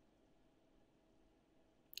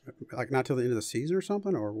 Like, not till the end of the season or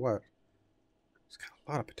something, or what? He's got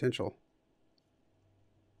a lot of potential.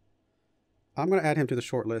 I'm going to add him to the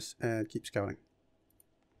short list and keep scouting.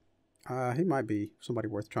 He might be somebody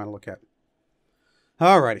worth trying to look at.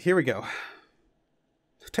 All right, here we go.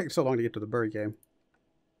 It's taking so long to get to the Bury game.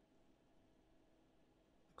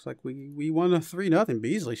 Looks like we won a 3-0.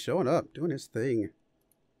 Beasley showing up, doing his thing.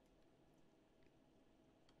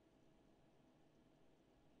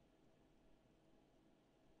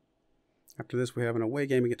 After this, we have an away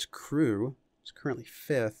game against Crew. It's currently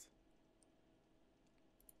 5th.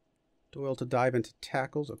 Doyle to dive into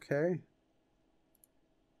tackles. Okay.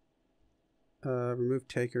 Remove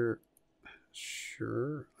taker.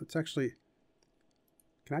 Sure. Let's actually...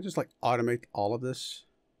 Can I just, like, automate all of this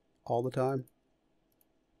all the time?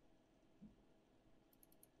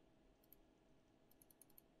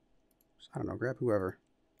 I don't know. Grab whoever.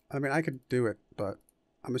 I mean, I could do it, but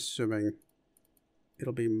I'm assuming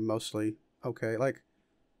it'll be mostly... Okay, like,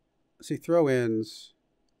 see, throw-ins.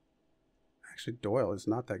 Actually, Doyle is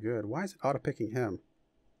not that good. Why is it auto-picking him?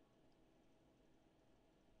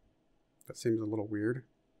 That seems a little weird.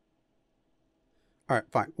 All right,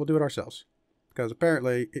 fine. We'll do it ourselves because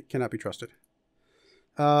apparently it cannot be trusted.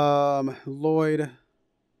 Lloyd.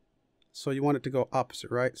 So you want it to go opposite,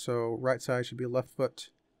 right? So right side should be left foot.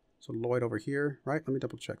 So Lloyd over here, right? Let me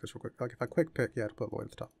double check this real quick. Like if I quick pick, yeah, to put Lloyd at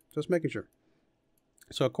the top. Just making sure.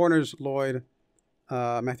 So corners, Lloyd.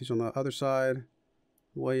 Matthews on the other side.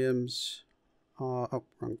 Williams. Oh,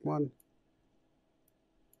 wrong one.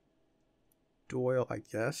 Doyle, I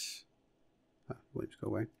guess. Williams, go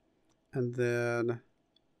away. And then,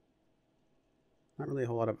 not really a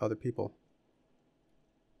whole lot of other people.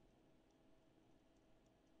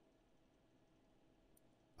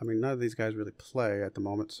 I mean, none of these guys really play at the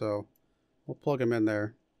moment, so we'll plug them in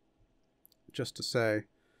there just to say.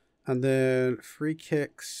 And then free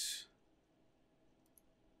kicks.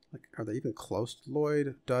 Like, are they even close to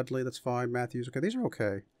Lloyd? Dudley, that's fine. Matthews, okay, these are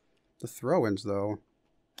okay. The throw-ins, though,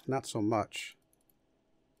 not so much.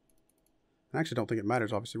 I actually don't think it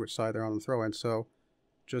matters, obviously, which side they're on the throw-in, so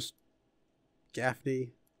just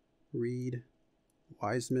Gaffney, Reed,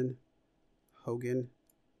 Wiseman, Hogan,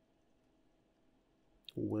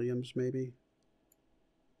 Williams, maybe.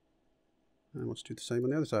 And let's do the same on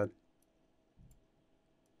the other side.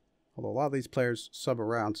 Although a lot of these players sub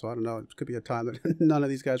around, so I don't know. It could be a time that none of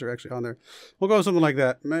these guys are actually on there. We'll go with something like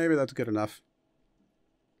that. Maybe that's good enough.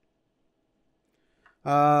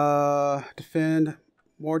 Defend.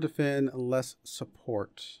 More defend, less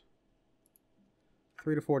support.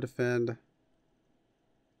 3 to 4 defend. All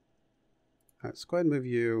right, let's go ahead and move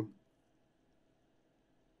you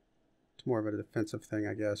to more of a defensive thing,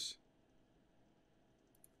 I guess.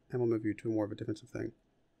 And we'll move you to more of a defensive thing.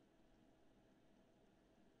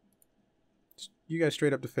 You guys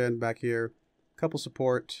straight up defend back here. Couple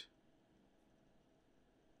support.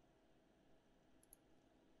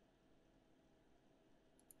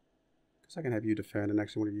 Because I can have you defend and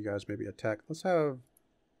actually one of you guys maybe attack. Let's have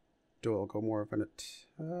Doyle go more of an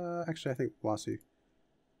actually, I think Wasi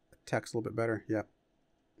attacks a little bit better. Yeah.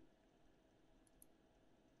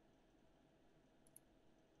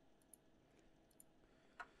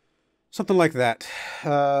 Something like that.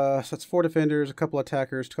 So that's 4 defenders, a couple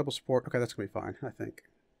attackers, a couple support. Okay, that's going to be fine, I think.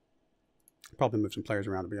 Probably move some players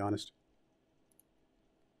around, to be honest.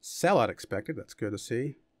 Sellout expected. That's good to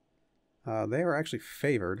see. They are actually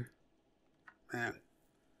favored. Man.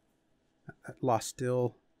 That loss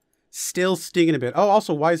still stinging a bit. Oh,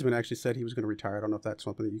 also Wiseman actually said he was going to retire. I don't know if that's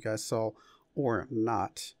something that you guys saw or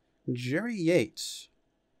not. Jerry Yates.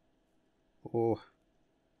 Oh.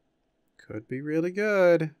 Could be really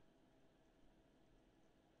good.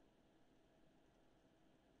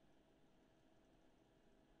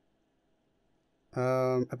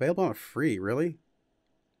 Available on a free, really?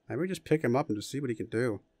 Maybe we just pick him up and just see what he can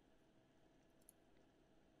do.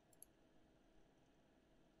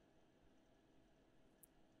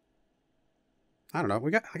 I don't know.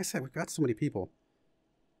 We got, like I said, we've got so many people.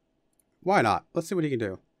 Why not? Let's see what he can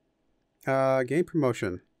do. Game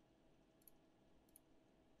promotion.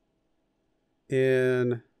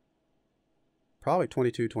 In probably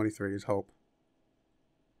 22, 23 is hope.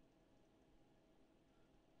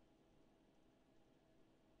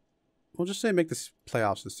 We'll just say make this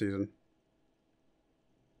playoffs this season.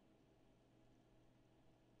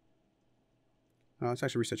 It's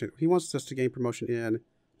actually researching. He wants us to gain promotion in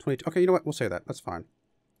 22. Okay, you know what? We'll say that. That's fine.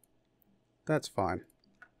 That's fine.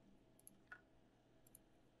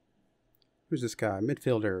 Who's this guy?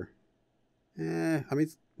 Midfielder. I mean,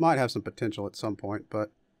 might have some potential at some point,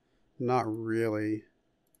 but not really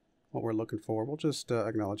what we're looking for. We'll just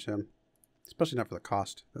acknowledge him, especially not for the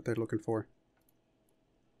cost that they're looking for.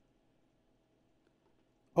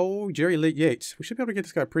 Oh, Jerry Yates. We should be able to get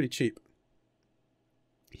this guy pretty cheap.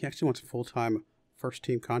 He actually wants a full-time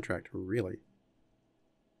first-team contract. Really?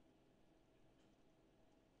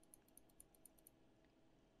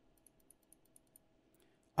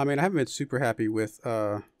 I mean, I haven't been super happy with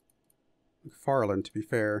Farland, to be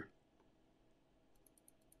fair.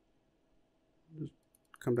 Just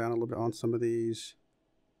come down a little bit on some of these.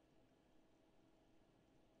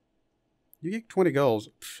 You get 20 goals.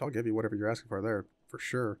 I'll give you whatever you're asking for there, for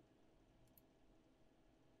sure.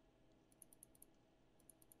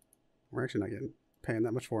 We're actually not paying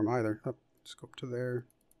that much for him either. Oh, let's go up to there.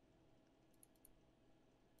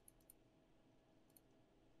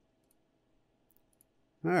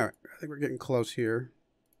 All right, I think we're getting close here.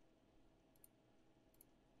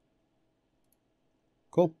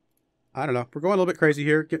 Cool. I don't know. We're going a little bit crazy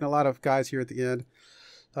here, getting a lot of guys here at the end.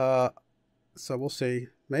 So we'll see.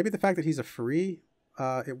 Maybe the fact that he's a free,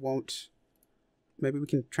 it won't. Maybe we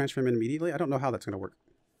can transfer him in immediately. I don't know how that's going to work.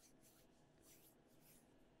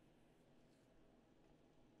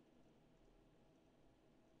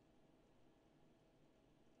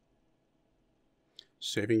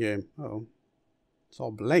 Saving game. Uh-oh. It's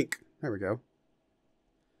all blank. There we go.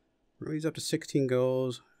 Rooney's up to 16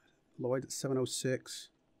 goals. Lloyd's at 706.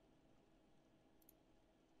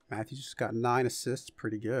 Matthews just got 9 assists.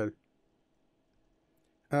 Pretty good.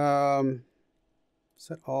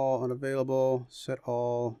 Set all unavailable. Set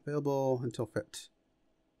all available until fit.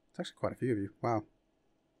 It's actually quite a few of you. Wow.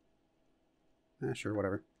 Sure,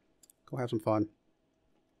 whatever. Go have some fun.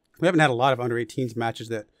 We haven't had a lot of under 18s matches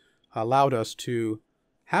that allowed us to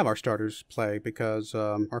have our starters play because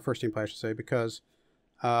our first team play, I should say, because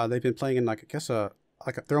they've been playing in like I guess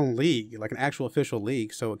their own league, like an actual official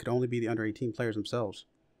league, so it could only be the under 18 players themselves.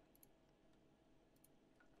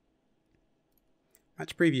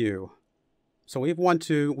 Match preview. So we've won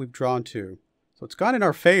 2, we've drawn 2, so it's gone in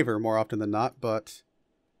our favor more often than not. But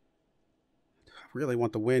I really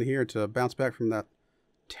want the win here to bounce back from that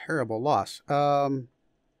terrible loss. We're going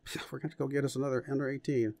to have to go get us another under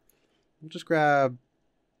 18. We'll just grab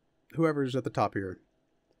whoever's at the top here.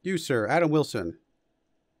 You, sir. Adam Wilson.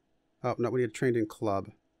 Oh, no, we need a trained in club.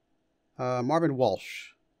 Marvin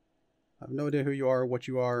Walsh. I have no idea who you are, what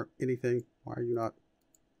you are, anything. Why are you not?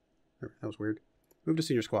 That was weird. Move to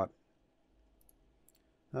senior squad.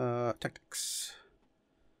 Tactics.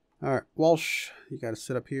 Alright, Walsh, you got to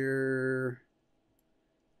sit up here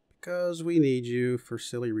because we need you for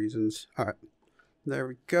silly reasons. Alright, there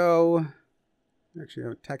we go. Actually,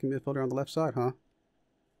 have an attacking midfielder on the left side, huh?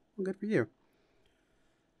 Well, good for you.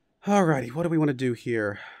 Alrighty, what do we want to do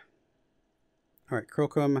here? Alright,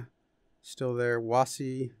 Crocombe, still there.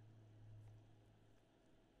 Wasi.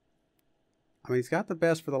 I mean, he's got the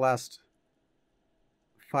best for the last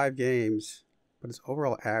 5 games, but his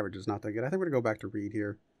overall average is not that good. I think we're going to go back to Reed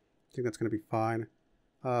here. I think that's going to be fine.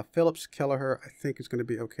 Phillips, Kelleher, I think is going to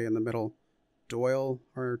be okay in the middle. Doyle,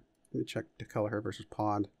 or let me check to Kelleher versus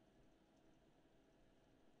Pond.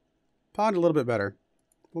 Pond a little bit better.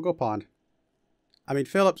 We'll go Pond. I mean,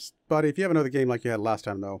 Phillips, buddy, if you have another game like you had last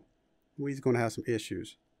time, though, he's going to have some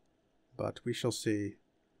issues. But we shall see.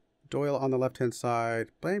 Doyle on the left-hand side,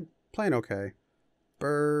 playing okay.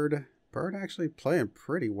 Bird actually playing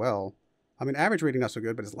pretty well. I mean, average rating not so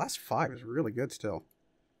good, but his last 5 is really good still.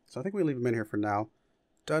 So I think we leave him in here for now.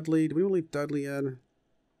 Dudley, do we want to leave Dudley in?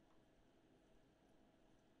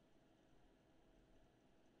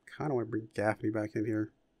 Kind of want to bring Gaffney back in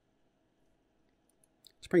here.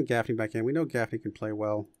 Let's bring Gaffney back in. We know Gaffney can play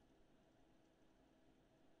well.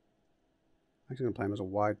 I'm actually going to play him as a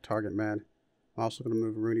wide target man. I'm also going to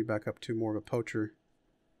move Rooney back up to more of a poacher.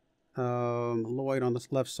 Lloyd on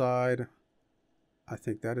this left side. I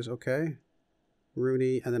think that is okay.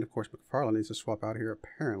 Rooney, and then, of course, McFarland needs to swap out here,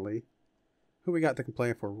 apparently. Who we got that can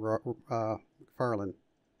play for McFarland?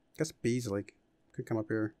 I guess Beasley could come up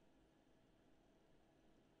here.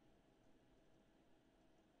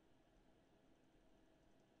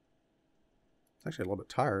 It's actually a little bit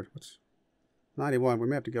tired. What's 91? We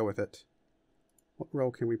may have to go with it. What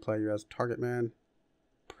role can we play you as? Target man,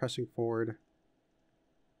 pressing forward.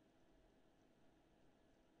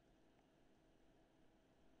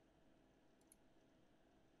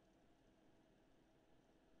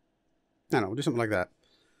 I don't know, we'll do something like that.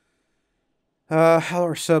 How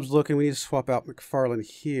are subs looking? We need to swap out McFarland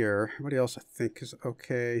here. Everybody else, I think, is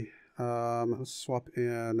okay. Let's swap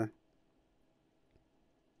in.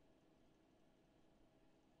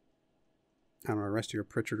 I don't know, Resty or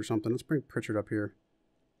Pritchard or something. Let's bring Pritchard up here.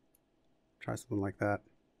 Try something like that.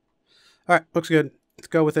 All right, looks good. Let's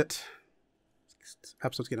go with it. This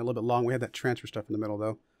episode's getting a little bit long. We had that transfer stuff in the middle,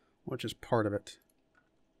 though, which is part of it.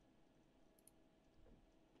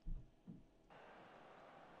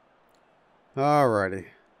 Alrighty.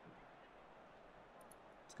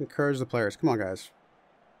 Let's encourage the players. Come on, guys.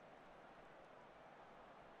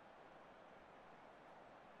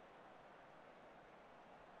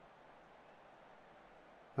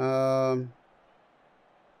 I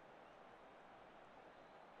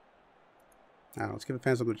don't know. Let's give the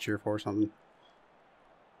fans something to cheer for or something.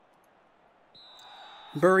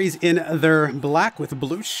 Bury's in their black with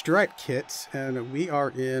blue stripe kits, and we are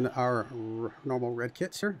in our normal red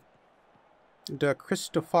kits here. De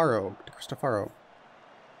Cristofaro.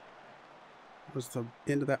 Was the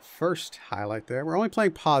end of that first highlight there. We're only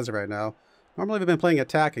playing positive right now. Normally we've been playing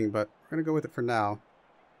attacking, but we're going to go with it for now.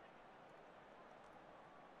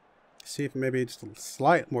 See if maybe just a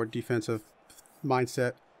slight more defensive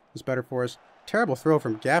mindset is better for us. Terrible throw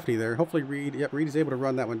from Gaffney there. Hopefully Reed, yep, Reed is able to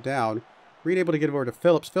run that one down. Reed able to get it over to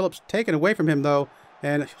Phillips. Phillips taken away from him though,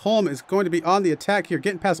 and Holm is going to be on the attack here,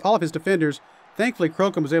 getting past all of his defenders. Thankfully,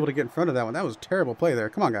 Crocombe was able to get in front of that one. That was a terrible play there.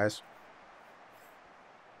 Come on, guys.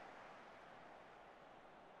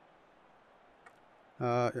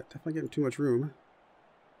 Yeah, definitely getting too much room.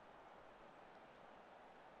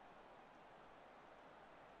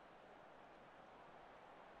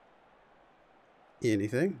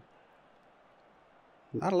 Anything?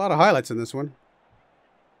 Not a lot of highlights in this one.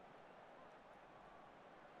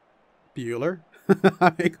 Bueller.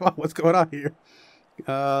 I mean, come on, what's going on here?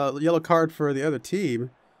 Yellow card for the other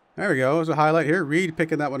team. There we go. There's a highlight here. Reed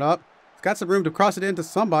picking that one up. Got some room to cross it into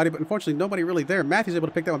somebody, but unfortunately nobody really there. Matthews able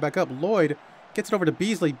to pick that one back up. Lloyd gets it over to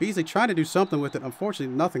Beasley. Beasley trying to do something with it.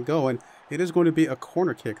 Unfortunately, nothing going. It is going to be a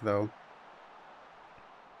corner kick, though.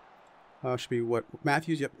 Should be what?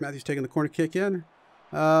 Matthews. Yep, Matthews taking the corner kick in.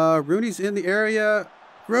 Rooney's in the area.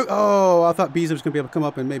 Oh, I thought Beasley was going to be able to come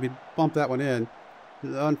up and maybe bump that one in.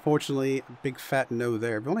 Unfortunately, a big fat no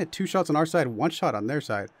there. We only had 2 shots on our side, 1 shot on their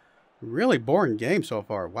side. Really boring game so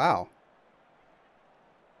far. Wow.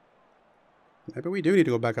 Maybe we do need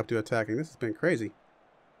to go back up to attacking. This has been crazy.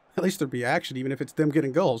 At least there'd be action, even if it's them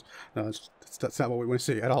getting goals. No, that's not what we want to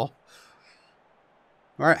see at all.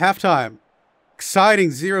 All right, halftime. Exciting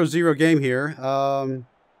 0-0 game here. I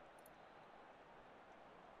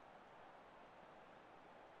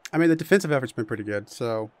mean, the defensive effort's been pretty good,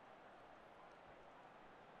 so...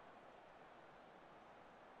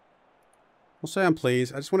 We'll say I'm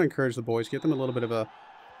pleased. I just want to encourage the boys, give them a little bit of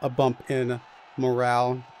a bump in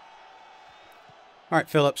morale. All right,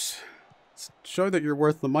 Phillips. Show that you're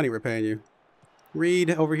worth the money we're paying you.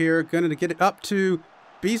 Reed over here, going to get it up to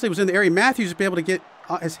Beasley was in the area. Matthews was able to get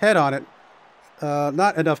his head on it.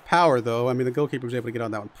 Not enough power, though. I mean, the goalkeeper was able to get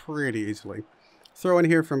on that one pretty easily. Throw in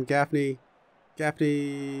here from Gaffney.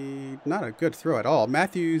 Gaffney, not a good throw at all.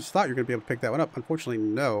 Matthews thought you were going to be able to pick that one up. Unfortunately,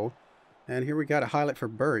 no. And here we got a highlight for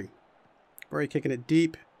Bury. Bury kicking it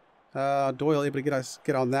deep. Doyle able to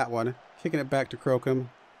get on that one. Kicking it back to Crocombe.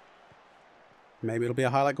 Maybe it'll be a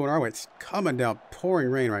highlight going our way. It's coming down. Pouring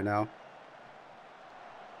rain right now.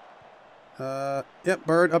 Yep,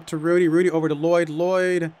 Bird up to Rooney. Rooney over to Lloyd.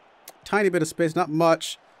 Lloyd, tiny bit of space, not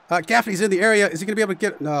much. Gaffney's in the area. Is he going to be able to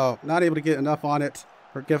get... No, not able to get enough on it.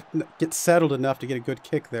 Or get settled enough to get a good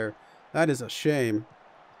kick there. That is a shame.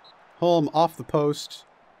 Holm off the post.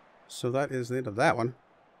 So that is the end of that one.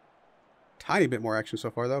 Tiny bit more action so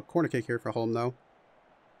far, though. Corner kick here for Holm, though.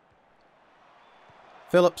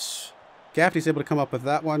 Phillips. Gaffney's able to come up with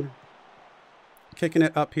that one. Kicking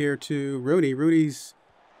it up here to Rooney. Rooney's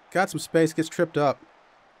got some space, gets tripped up.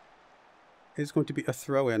 It's going to be a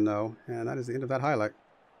throw-in, though. And that is the end of that highlight.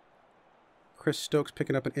 Chris Stokes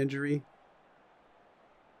picking up an injury.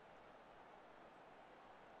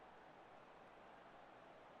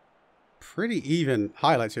 pretty even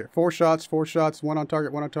highlights here. 4 shots, 4 shots, 1 on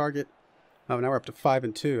target, 1 on target. Oh, now we're up to 5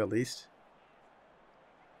 and 2 at least.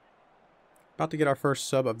 About to get our first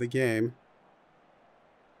sub of the game.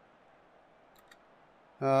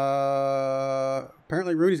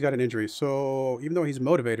 Apparently Rooney's got an injury, so even though he's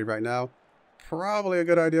motivated right now, probably a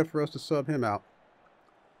good idea for us to sub him out.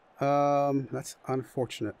 That's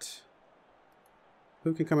unfortunate.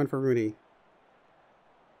 Who can come in for Rooney?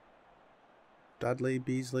 Dudley,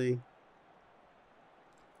 Beasley.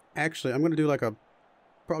 Actually, I'm going to do like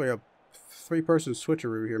probably a 3-person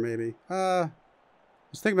switcheroo here, maybe. I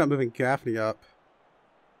was thinking about moving Gaffney up.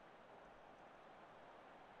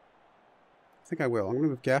 I think I will. I'm going to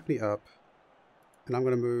move Gaffney up. And I'm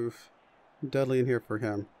going to move Dudley in here for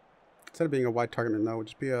him. Instead of being a wide target man, though,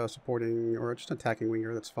 just be a supporting or just attacking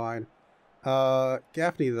winger. That's fine.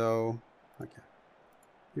 Gaffney, though. Okay.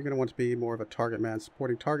 You're going to want to be more of a target man,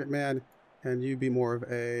 supporting target man. And you be more of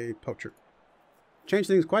a poacher. Change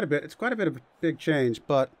things quite a bit. It's quite a bit of a big change,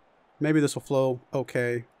 but maybe this will flow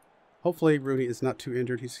okay. Hopefully Rooney is not too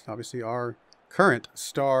injured. He's obviously our current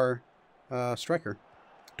star striker.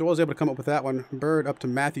 Doyle's able to come up with that one. Bird up to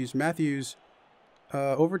Matthews. Matthews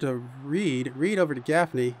over to Reed. Reed over to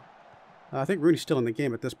Gaffney. I think Rooney's still in the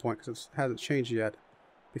game at this point because it hasn't changed yet.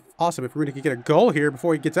 It'd be awesome if Rooney could get a goal here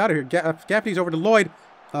before he gets out of here. Gaffney's over to Lloyd.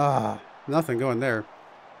 Nothing going there.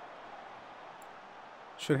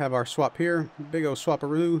 Should have our swap here. Big O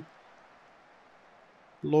swaparoo.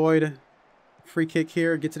 Lloyd. Free kick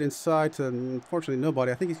here. Gets it inside to, unfortunately,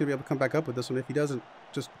 nobody. I think he's going to be able to come back up with this one if he doesn't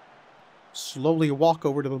just slowly walk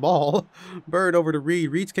over to the ball. Bird over to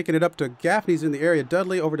Reed. Reed's kicking it up to Gaffney's in the area.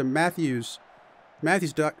 Dudley over to Matthews.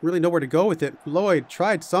 Matthews don't really know where to go with it. Lloyd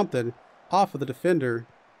tried something off of the defender.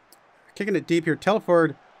 Kicking it deep here.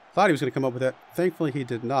 Telford thought he was going to come up with it. Thankfully, he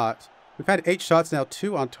did not. We've had 8 shots now,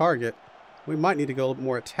 2 on target. We might need to go a little bit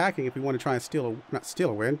more attacking if we want to try and not steal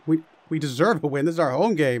a win. We deserve a win. This is our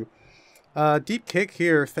home game. Deep kick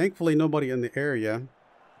here. Thankfully, nobody in the area.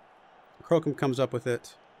 Crocombe comes up with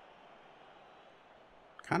it.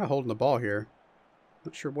 Kind of holding the ball here.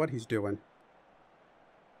 Not sure what he's doing.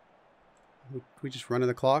 We just running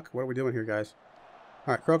the clock? What are we doing here, guys?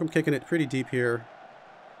 All right, Crocombe kicking it pretty deep here.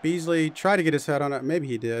 Beasley tried to get his head on it. Maybe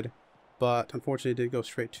he did. But unfortunately, it did go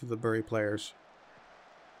straight to the Bury players.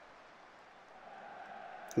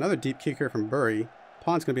 Another deep kick here from Bury.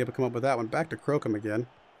 Pond's going to be able to come up with that one. Back to Crocombe again.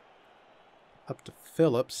 Up to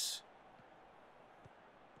Phillips.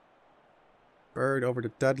 Bird over to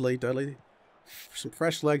Dudley. Dudley. Some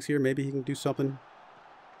fresh legs here. Maybe he can do something.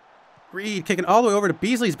 Reed kicking all the way over to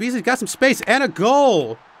Beasley. Beasley's got some space and a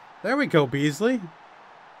goal. There we go, Beasley.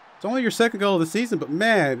 It's only your 2nd goal of the season, but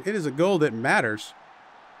man, it is a goal that matters.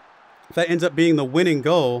 If that ends up being the winning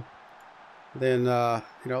goal, then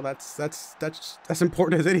you know that's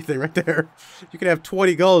important as anything right there. You can have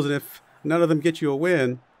 20 goals, and if none of them get you a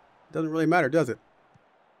win, it doesn't really matter, does it?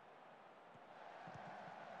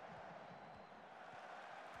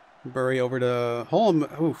 Bury over to Holm.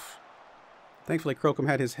 Oof. Thankfully, Crocombe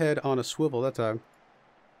had his head on a swivel that time.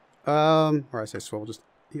 Or I say swivel, just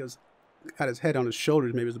he had his head on his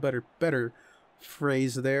shoulders. Maybe is a better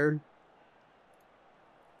phrase there.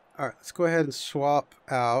 All right, let's go ahead and swap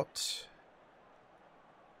out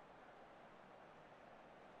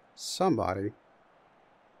somebody.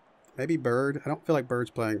 Maybe Bird. I don't feel like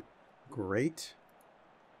Bird's playing great.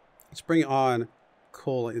 Let's bring on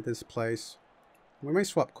Cole in this place. We may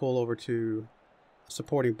swap Cole over to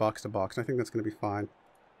supporting box to box. I think that's going to be fine.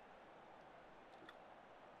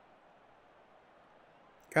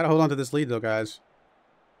 Gotta hold on to this lead though, guys.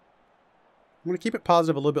 I'm going to keep it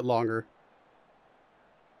positive a little bit longer.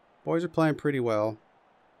 Boys are playing pretty well.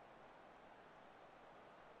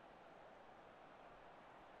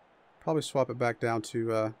 Probably swap it back down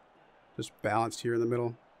to just balanced here in the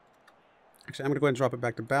middle. Actually, I'm going to go ahead and drop it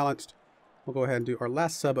back to balanced. We'll go ahead and do our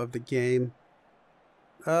last sub of the game.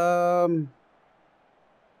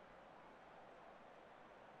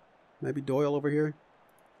 Maybe Doyle over here.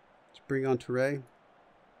 Let's bring on Touré.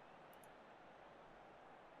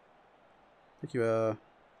 Make you a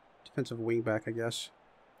defensive wing back, I guess.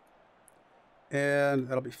 And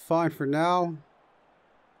that'll be fine for now.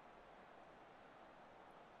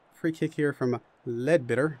 Free kick here from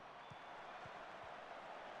Leadbitter.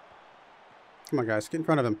 Come on, guys. Get in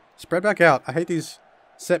front of him. Spread back out. I hate these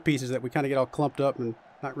set pieces that we kind of get all clumped up and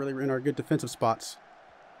not really in our good defensive spots.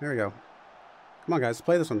 There we go. Come on, guys. Let's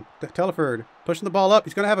play this one. Telford pushing the ball up.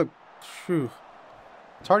 He's going to have a... Whew.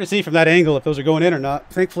 It's hard to see from that angle if those are going in or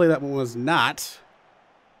not. Thankfully, that one was not.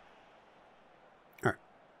 All right.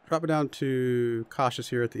 Drop it down to cautious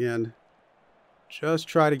here at the end. Just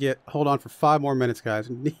try to hold on for 5 more minutes, guys.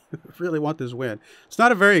 Really want this win. It's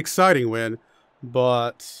not a very exciting win,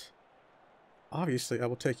 but obviously I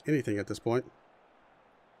will take anything at this point.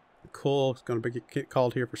 Cole is going to get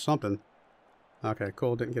called here for something. Okay,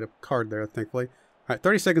 Cole didn't get a card there, thankfully. All right,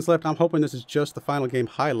 30 seconds left. I'm hoping this is just the final game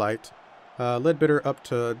highlight. Leadbitter up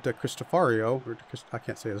to De Cristofario. I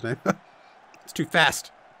can't say his name. It's too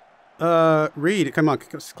fast. Reed, come on.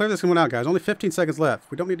 Clear this one out, guys. Only 15 seconds left.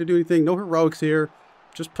 We don't need to do anything. No heroics here.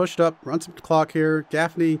 Just push it up. Run some clock here.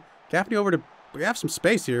 Gaffney over to... We have some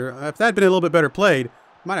space here. If that had been a little bit better played,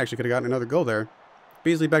 might actually could have gotten another goal there.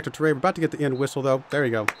 Beasley back to Teray. We're about to get the end whistle, though. There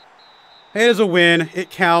you go. It is a win. It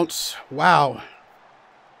counts. Wow.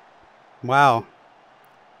 Wow.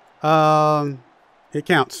 It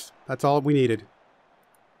counts. That's all we needed.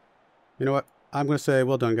 You know what? I'm going to say,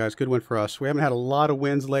 well done, guys. Good win for us. We haven't had a lot of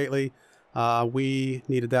wins lately. We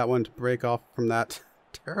needed that one to break off from that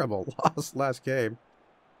terrible loss last game.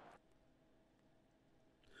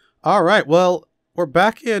 All right. Well, we're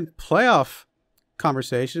back in playoff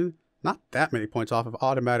conversation. Not that many points off of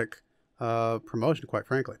automatic promotion, quite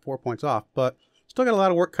frankly. 4 points off. But still got a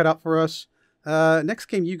lot of work cut out for us. Next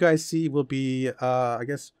game you guys see will be, I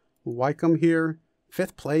guess, Wycombe here,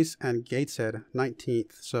 5th place, and Gateshead,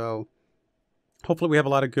 19th. So hopefully we have a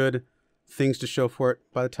lot of good things to show for it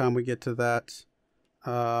by the time we get to that.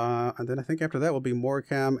 And then I think after that will be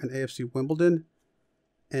Morecambe and AFC Wimbledon.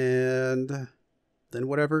 And then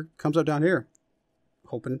whatever comes up down here.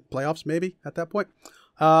 Hoping playoffs maybe at that point.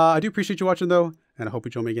 I do appreciate you watching, though, and I hope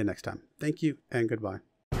you join me again next time. Thank you, and goodbye.